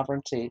and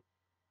sovereignty.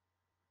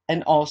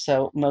 And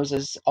also,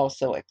 Moses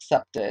also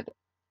accepted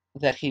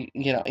that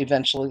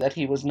eventually that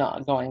he was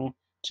not going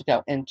to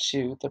go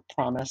into the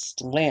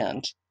promised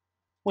land.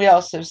 We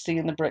also see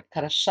in the Brit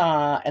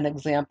Kadashah an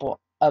example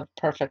of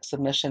perfect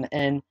submission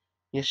in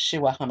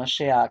Yeshua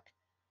HaMashiach.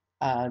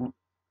 Um,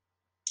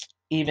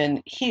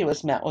 Even He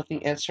was met with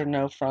the answer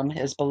no from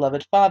His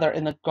beloved Father.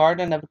 In the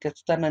Garden of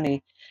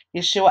Gethsemane,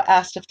 Yeshua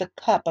asked if the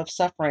cup of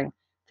suffering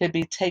could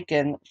be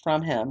taken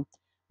from Him.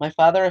 My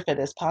Father, if it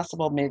is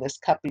possible, may this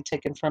cup be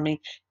taken from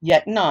me,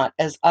 yet not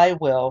as I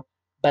will,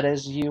 but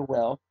as You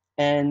will.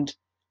 And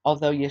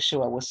although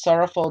Yeshua was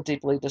sorrowful,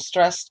 deeply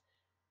distressed,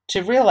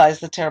 to realize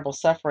the terrible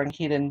suffering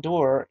He'd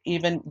endure,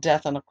 even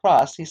death on a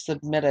cross, He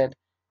submitted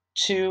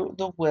to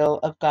the will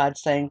of God,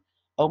 saying,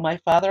 "O my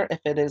Father, if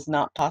it is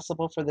not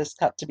possible for this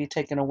cup to be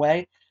taken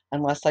away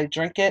unless I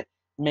drink it,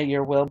 may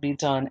your will be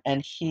done."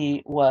 And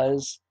he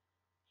was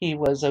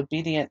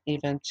obedient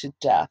even to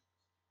death.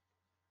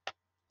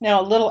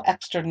 Now, a little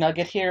extra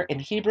nugget here. In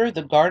Hebrew,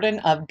 the Garden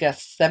of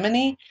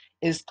Gethsemane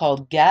is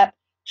called Gat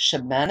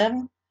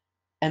Shemanim,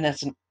 and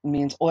that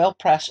means oil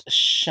press.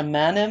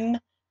 Shemanim,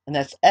 and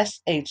that's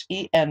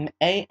Shemanim,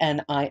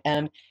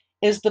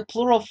 is the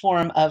plural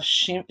form of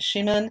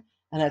shemen,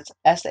 and that's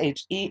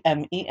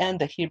Shemen,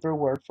 the Hebrew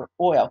word for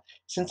oil.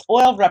 Since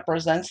oil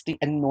represents the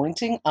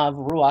anointing of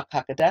Ruach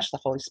HaKodesh, the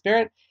Holy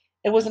Spirit,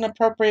 it was an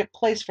appropriate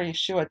place for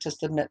Yeshua to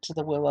submit to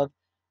the will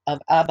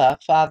of Abba,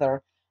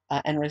 Father,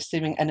 and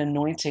receiving an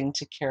anointing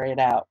to carry it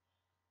out.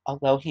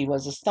 Although he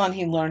was a son,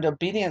 he learned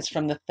obedience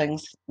from the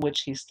things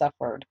which he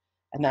suffered.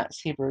 And that's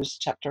Hebrews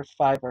chapter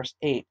 5, verse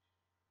 8.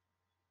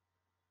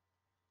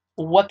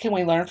 What can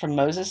we learn from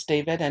Moses,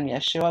 David, and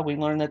Yeshua? We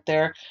learn that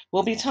there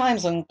will be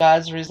times when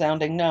God's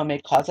resounding no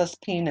may cause us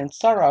pain and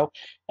sorrow.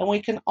 And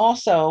we can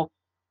also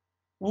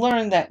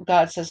learn that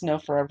God says no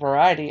for a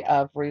variety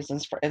of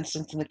reasons. For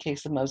instance, in the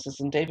case of Moses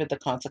and David, the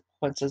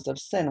consequences of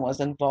sin was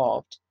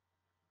involved.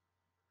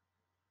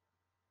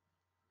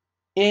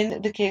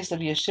 In the case of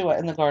Yeshua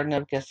in the Garden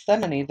of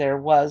Gethsemane, there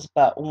was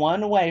but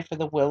one way for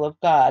the will of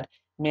God,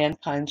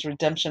 mankind's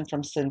redemption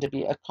from sin, to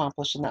be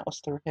accomplished, and that was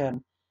through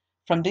him.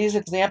 From these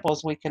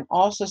examples, we can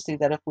also see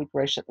that if we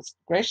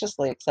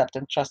graciously accept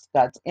and trust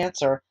God's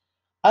answer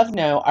of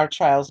no, our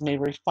trials may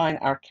refine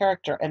our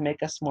character and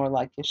make us more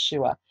like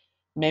Yeshua.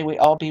 May we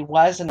all be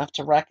wise enough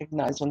to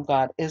recognize when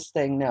God is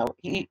saying no.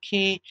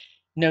 He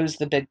knows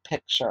the big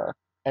picture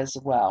as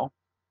well.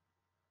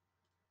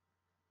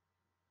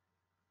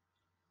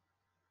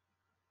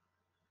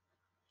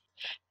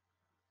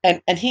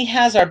 And he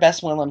has our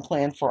best will and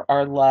plan for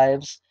our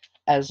lives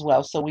as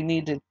well. So we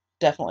need to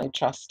definitely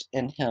trust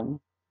in him.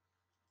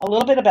 A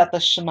little bit about the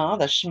Shema.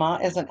 The Shema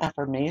is an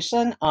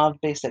affirmation of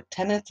basic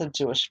tenets of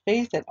Jewish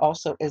faith. It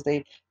also is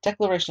a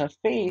declaration of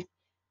faith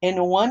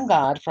in one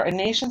God for a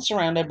nation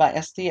surrounded by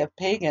a sea of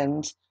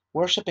pagans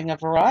worshiping a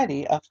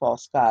variety of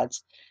false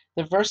gods.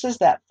 The verses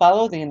that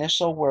follow the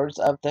initial words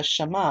of the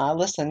Shema,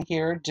 listen,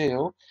 hear,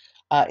 do,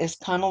 is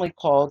commonly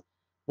called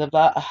the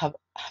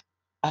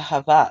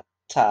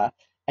Ahavata,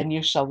 and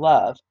you shall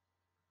love,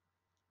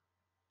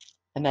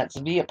 and that's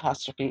V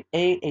apostrophe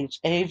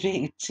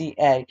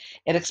Ahavta.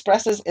 It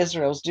expresses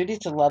Israel's duty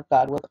to love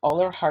God with all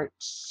their heart,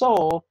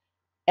 soul,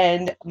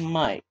 and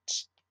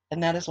might.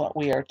 And that is what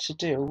we are to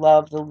do.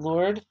 Love the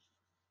Lord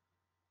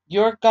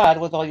your God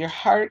with all your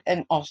heart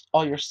and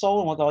all your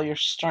soul and with all your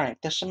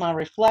strength. The Shema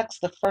reflects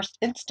the first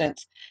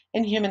instance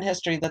in human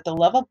history that the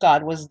love of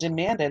God was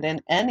demanded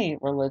in any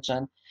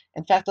religion.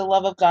 In fact, the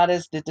love of God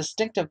is the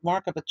distinctive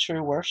mark of a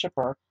true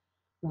worshiper.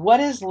 What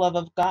is love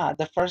of God?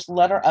 The first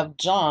letter of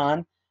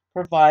John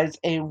provides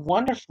a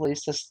wonderfully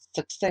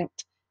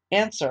succinct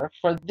answer.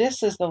 For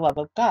this is the love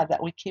of God,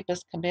 that we keep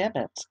his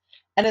commandments.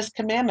 And his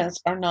commandments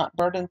are not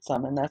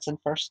burdensome, and that's in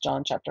 1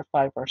 John chapter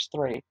 5, verse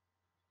 3.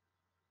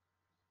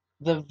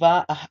 The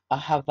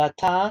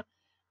Vahavata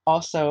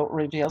also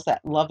reveals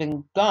that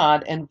loving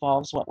God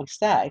involves what we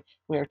say.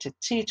 We are to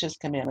teach his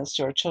commandments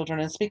to our children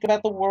and speak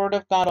about the word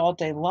of God all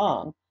day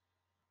long.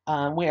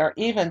 We are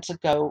even to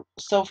go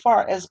so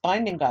far as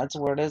binding God's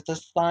word as the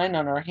sign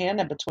on our hand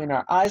and between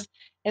our eyes.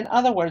 In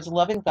other words,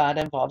 loving God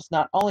involves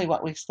not only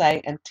what we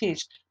say and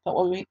teach, but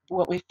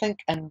what we think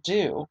and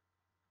do.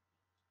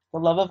 The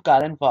love of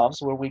God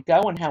involves where we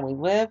go and how we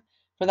live.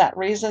 For that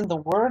reason, the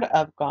word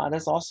of God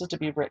is also to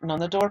be written on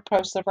the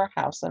doorposts of our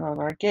house and on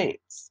our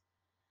gates.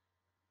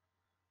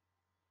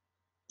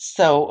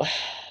 So,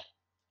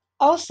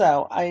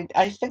 also, I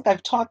think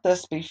I've taught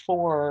this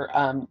before.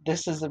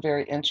 This is a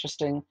very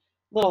interesting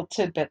little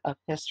tidbit of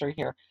history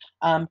here.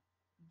 Um,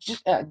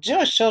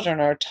 Jewish children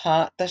are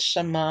taught the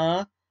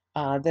Shema.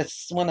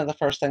 That's one of the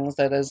first things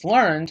that is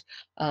learned.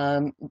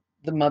 Um,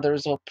 the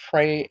mothers will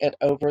pray it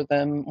over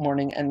them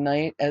morning and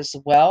night as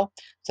well.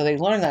 So they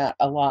learn that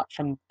a lot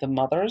from the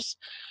mothers.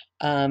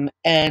 And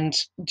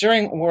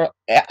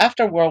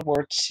after World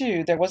War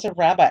II, there was a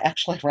rabbi,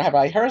 actually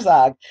Rabbi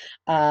Herzog,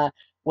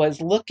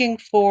 was looking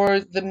for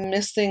the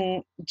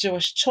missing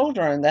Jewish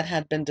children that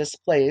had been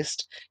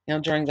displaced,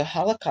 during the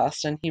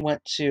Holocaust, and he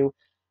went to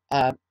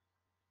uh,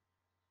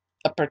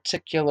 a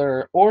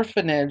particular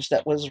orphanage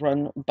that was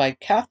run by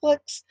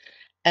Catholics,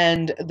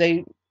 and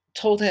they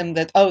told him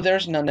that, oh,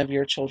 there's none of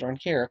your children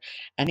here.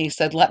 And he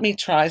said, let me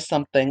try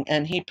something.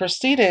 And he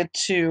proceeded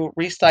to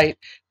recite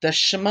the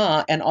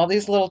Shema, and all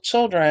these little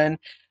children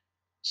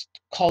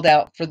called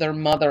out for their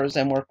mothers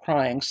and were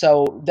crying.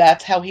 So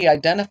that's how he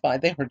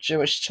identified they were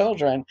Jewish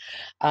children.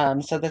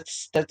 So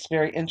that's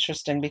very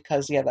interesting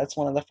because, yeah, that's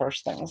one of the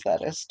first things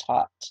that is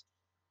taught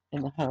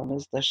in the home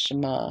is the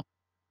Shema.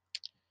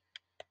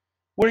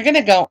 We're going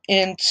to go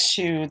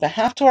into the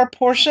Haftorah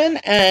portion,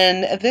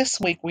 and this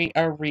week we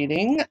are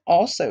reading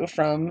also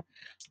from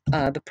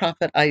the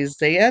prophet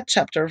Isaiah,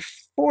 chapter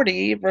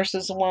 40,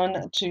 verses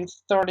 1 to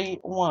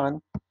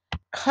 31.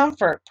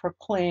 Comfort,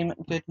 proclaim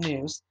good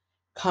news.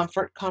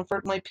 Comfort,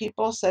 comfort my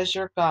people, says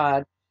your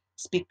God.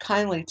 Speak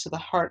kindly to the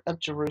heart of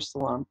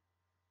Jerusalem,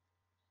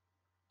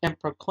 and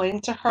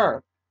proclaim to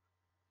her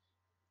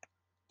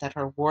that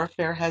her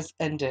warfare has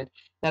ended,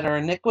 that her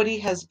iniquity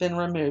has been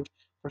removed,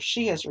 for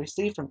she has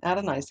received from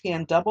Adonai's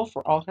hand double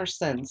for all her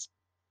sins.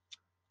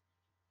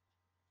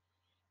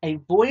 A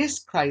voice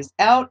cries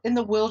out in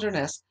the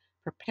wilderness,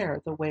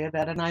 prepare the way of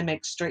Adonai,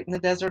 make straight in the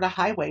desert a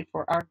highway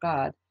for our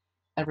God.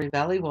 Every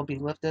valley will be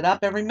lifted up,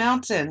 every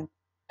mountain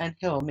and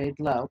hill made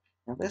low.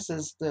 Now this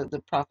is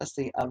the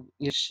prophecy of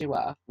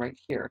Yeshua right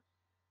here.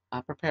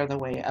 Prepare the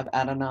way of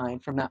Adonai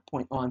from that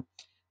point on.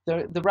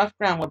 The rough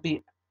ground will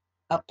be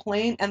a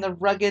plain and the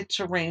rugged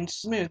terrain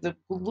smooth. The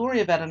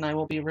glory of Adonai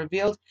will be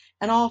revealed,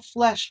 and all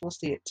flesh will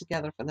see it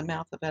together, for the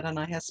mouth of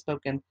Adonai has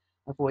spoken.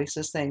 A voice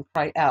is saying,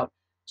 cry out.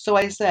 So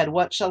I said,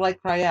 what shall I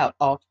cry out?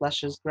 All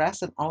flesh is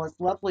grass, and all its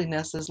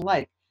loveliness is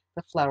like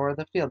the flower of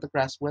the field. The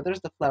grass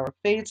withers, the flower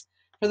fades,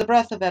 for the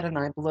breath of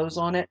Adonai blows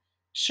on it.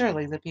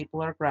 Surely the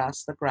people are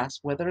grass. The grass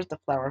withers, the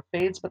flower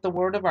fades, but the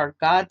word of our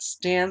God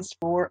stands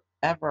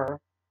forever.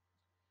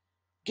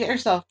 Get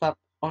yourself up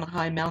on a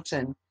high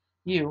mountain,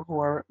 you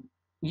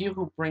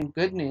who bring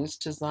good news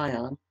to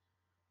Zion.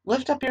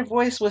 Lift up your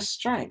voice with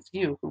strength,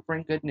 you who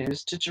bring good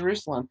news to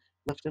Jerusalem.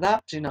 Lift it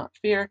up, do not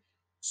fear.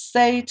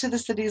 Say to the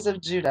cities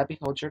of Judah,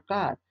 behold your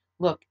God.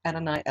 Look,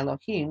 Adonai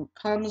Elohim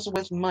comes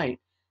with might,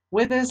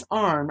 with his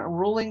arm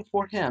ruling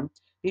for him.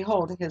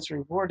 Behold, his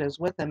reward is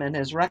with him, and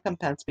his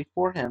recompense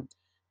before him.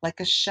 Like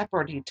a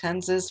shepherd he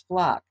tends his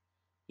flock.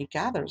 He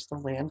gathers the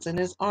lambs in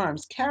his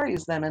arms,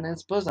 carries them in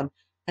his bosom,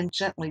 and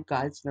gently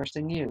guides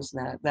nursing ewes.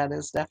 That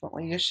is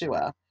definitely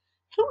Yeshua.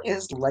 Who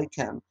is like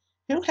him?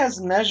 Who has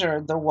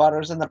measured the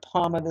waters in the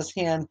palm of his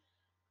hand,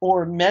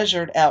 or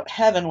measured out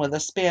heaven with a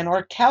span,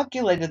 or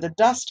calculated the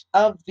dust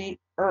of the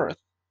earth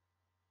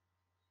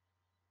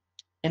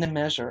in a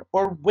measure,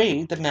 or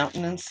weighed the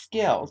mountain in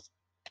scales,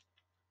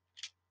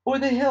 or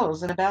the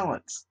hills in a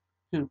balance?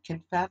 Who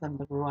can fathom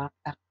the Ruach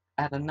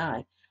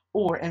Adonai,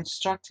 or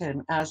instruct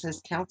him as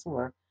his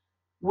counselor?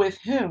 With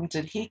whom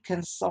did he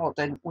consult,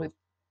 and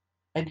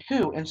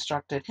who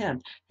instructed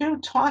him? Who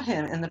taught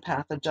him in the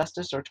path of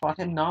justice, or taught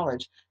him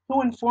knowledge?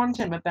 Who informed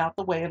him about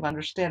the way of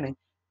understanding?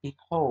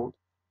 Behold,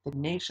 the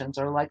nations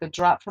are like a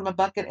drop from a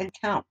bucket, and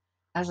count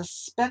as a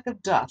speck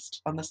of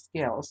dust on the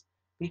scales.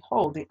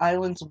 Behold, the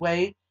islands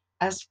weigh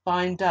as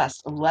fine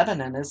dust.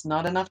 Lebanon is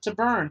not enough to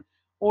burn,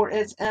 or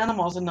its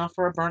animals enough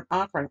for a burnt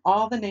offering.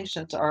 All the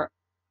nations are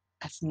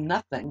as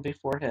nothing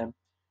before him.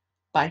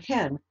 By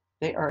him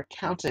they are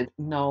accounted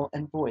null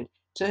and void.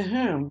 To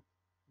whom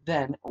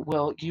then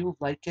will you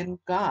liken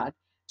God?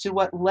 To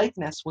what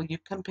likeness will you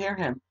compare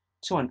him?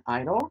 To an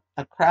idol?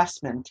 A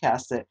craftsman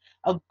casts it.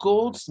 A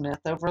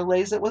goldsmith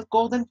overlays it with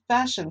gold and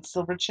fashions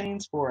silver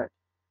chains for it.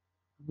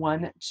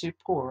 One too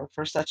poor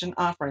for such an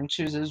offering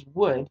chooses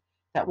wood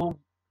that will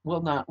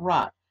not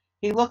rot.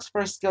 He looks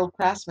for a skilled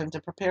craftsman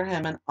to prepare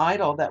him an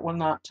idol that will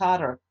not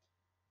totter.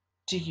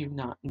 Do you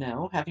not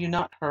know? Have you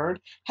not heard?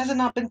 Has it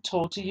not been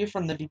told to you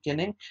from the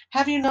beginning?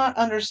 Have you not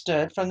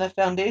understood from the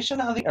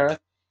foundation of the earth?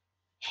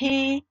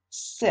 He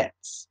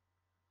sits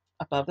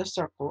above the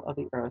circle of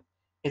the earth.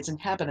 Its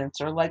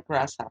inhabitants are like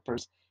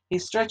grasshoppers. He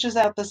stretches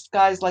out the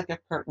skies like a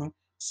curtain,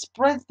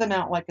 spreads them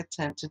out like a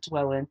tent to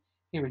dwell in.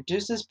 He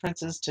reduces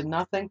princes to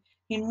nothing.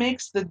 He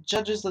makes the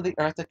judges of the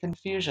earth a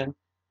confusion.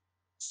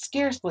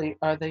 Scarcely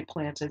are they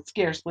planted,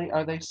 scarcely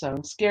are they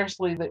sown,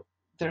 scarcely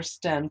their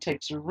stem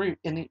takes root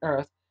in the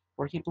earth,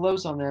 where he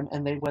blows on them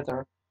and they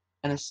wither,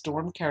 and a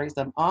storm carries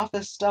them off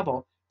as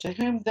stubble. To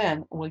whom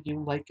then will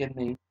you liken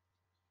me?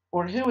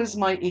 Or who is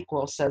my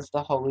equal, says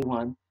the Holy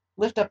One?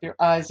 Lift up your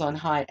eyes on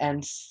high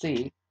and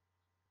see.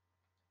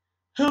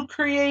 Who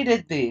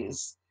created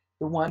these?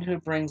 The one who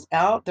brings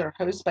out their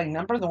host by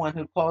number, the one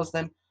who calls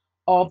them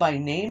all by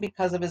name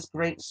because of his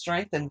great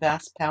strength and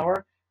vast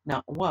power.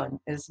 Not one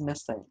is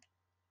missing.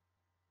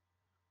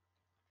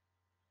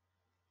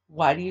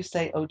 Why do you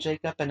say, O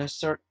Jacob, and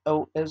assert,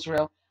 O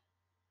Israel,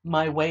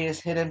 my way is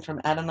hidden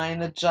from Adonai,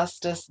 and the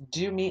justice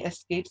due me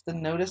escapes the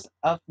notice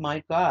of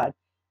my God?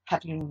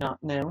 Have you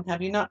not known?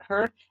 Have you not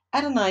heard?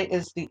 Adonai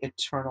is the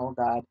eternal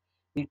God,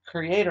 the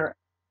creator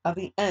of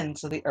the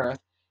ends of the earth,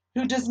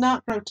 who does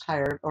not grow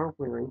tired or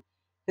weary.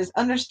 His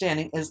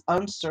understanding is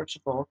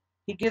unsearchable.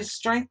 He gives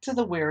strength to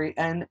the weary,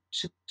 and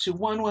to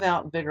one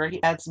without vigor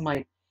he adds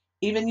might.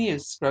 Even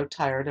youths grow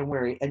tired and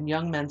weary, and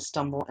young men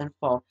stumble and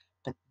fall.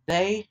 But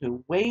they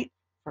who wait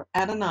for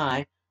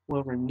Adonai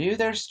will renew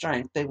their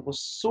strength. They will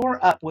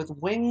soar up with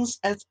wings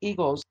as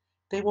eagles.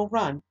 They will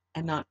run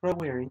and not grow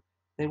weary.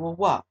 They will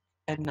walk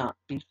and not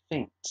be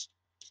faint.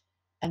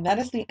 And that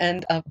is the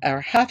end of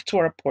our half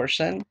Torah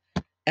portion.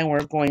 And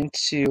we're going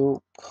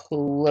to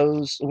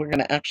close. We're going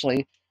to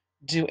actually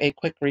do a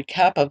quick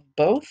recap of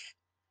both.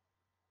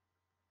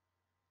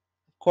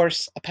 Of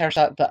course,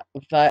 Parashat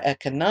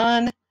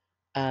Va'ekanan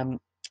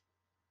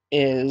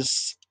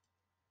is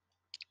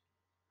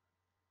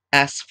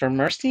ask for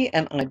mercy,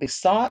 and I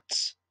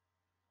besought.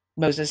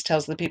 Moses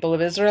tells the people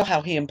of Israel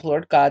how he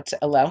implored God to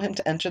allow him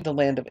to enter the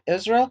land of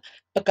Israel,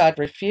 but God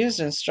refused,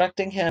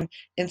 instructing him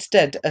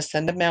instead to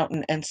ascend a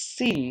mountain and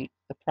see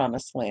the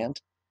promised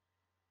land.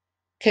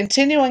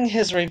 Continuing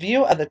his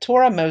review of the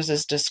Torah,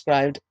 Moses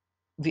described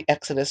the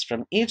exodus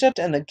from Egypt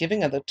and the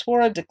giving of the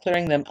Torah,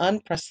 declaring them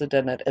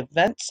unprecedented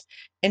events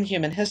in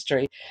human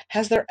history.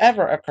 Has there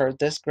ever occurred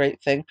this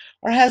great thing,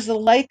 or has the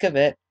like of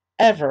it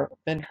ever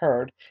been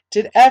heard?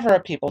 Did ever a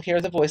people hear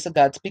the voice of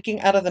God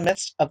speaking out of the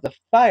midst of the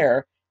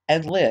fire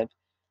and live?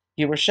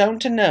 You were shown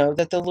to know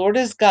that the Lord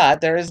is God,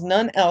 there is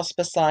none else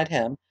beside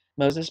him.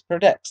 Moses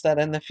predicts that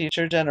in the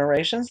future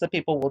generations the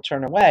people will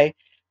turn away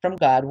from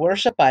God,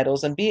 worship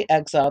idols, and be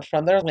exiled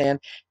from their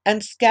land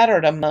and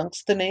scattered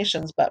amongst the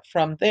nations, but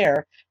from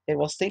there they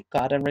will seek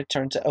God and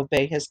return to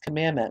obey his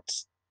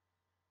commandments.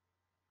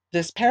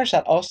 This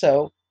parashat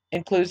also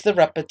includes the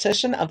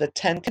repetition of the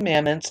Ten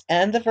Commandments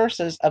and the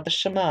verses of the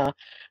Shema,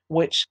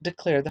 which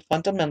declare the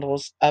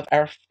fundamentals of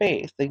our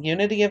faith, the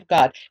unity of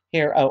God.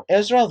 Hear, O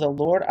Israel, the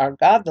Lord our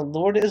God, the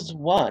Lord is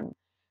one.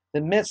 The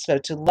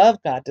mitzvah to love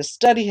God, to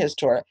study his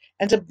Torah,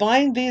 and to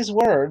bind these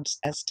words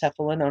as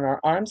tefillin on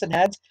our arms and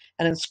heads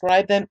and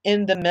inscribe them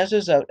in the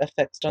mezuzot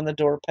affixed on the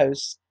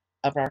doorposts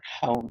of our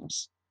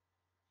homes.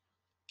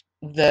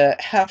 The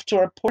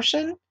Haftorah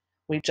portion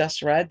we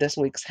just read, this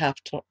week's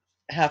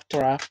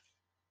Haftorah,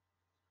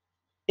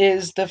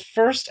 is the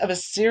first of a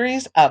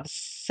series of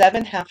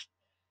 7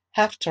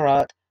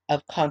 Haftorah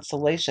of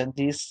consolation.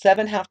 These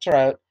 7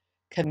 Haftorah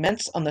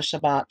commence on the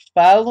Shabbat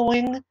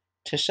following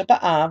Tisha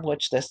B'Av,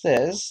 which this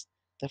is,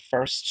 the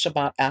first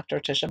Shabbat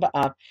after Tisha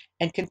B'Av,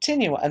 and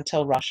continue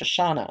until Rosh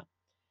Hashanah.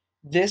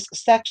 This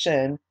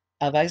section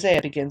of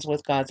Isaiah begins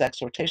with God's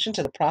exhortation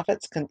to the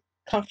prophets,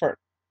 comfort,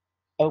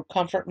 O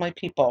comfort my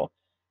people.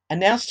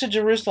 Announce to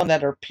Jerusalem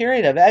that her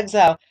period of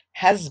exile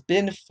has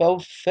been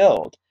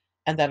fulfilled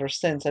and that her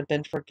sins have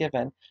been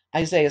forgiven.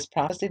 Isaiah's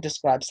prophecy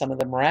describes some of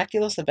the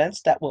miraculous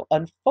events that will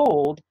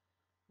unfold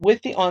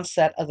with the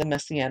onset of the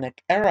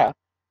Messianic era,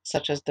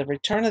 such as the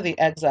return of the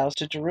exiles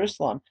to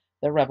Jerusalem,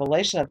 the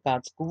revelation of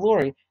God's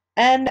glory,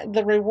 and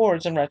the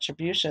rewards and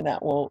retribution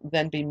that will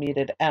then be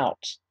meted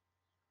out.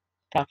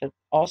 The prophet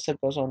also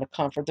goes on to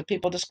comfort the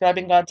people,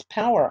 describing God's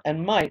power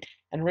and might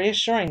and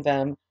reassuring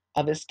them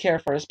of his care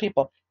for his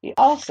people.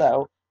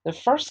 The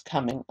first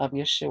coming of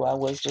Yeshua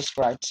was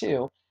described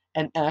too,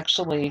 and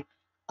actually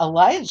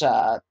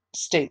Elijah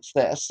states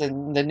this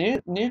in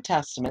the New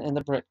Testament in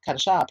the Brit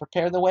Kadashah,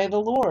 prepare the way of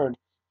the Lord.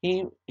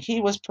 He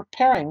was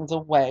preparing the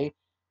way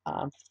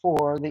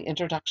for the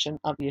introduction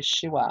of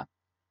Yeshua.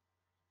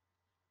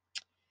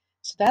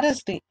 So that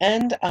is the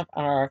end of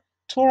our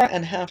Torah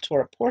and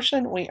Haftorah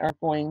portion. We are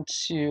going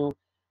to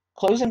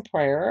close in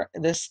prayer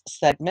this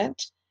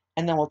segment,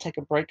 and then we'll take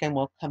a break and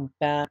we'll come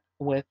back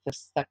with the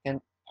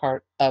second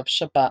part of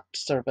Shabbat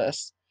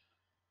service.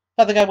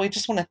 Father God, we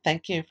just want to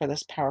thank you for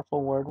this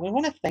powerful word. We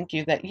want to thank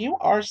you that you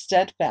are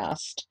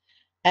steadfast,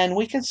 and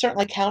we can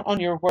certainly count on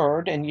your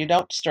word, and you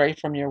don't stray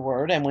from your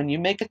word. And when you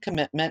make a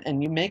commitment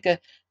and you make a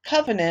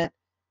covenant,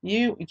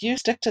 you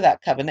stick to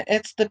that covenant.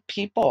 It's the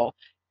people.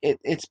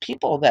 It's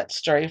people that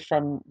stray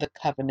from the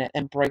covenant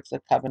and break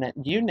the covenant.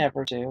 You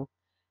never do.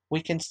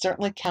 We can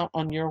certainly count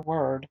on your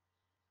word,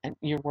 and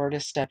your word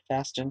is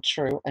steadfast and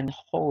true and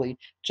holy,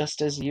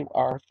 just as you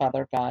are,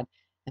 Father God.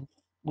 And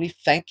we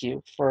thank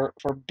you for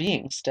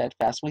being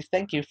steadfast. We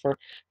thank you for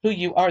who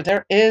you are.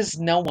 There is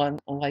no one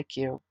like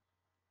you.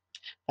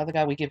 Father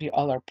God, we give you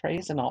all our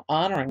praise and all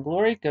honor and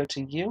glory go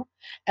to you.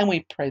 And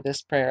we pray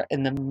this prayer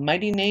in the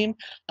mighty name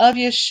of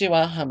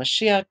Yeshua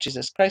HaMashiach,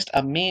 Jesus Christ.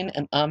 Amen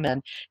and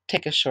amen.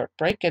 Take a short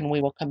break and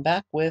we will come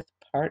back with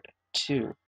part 2.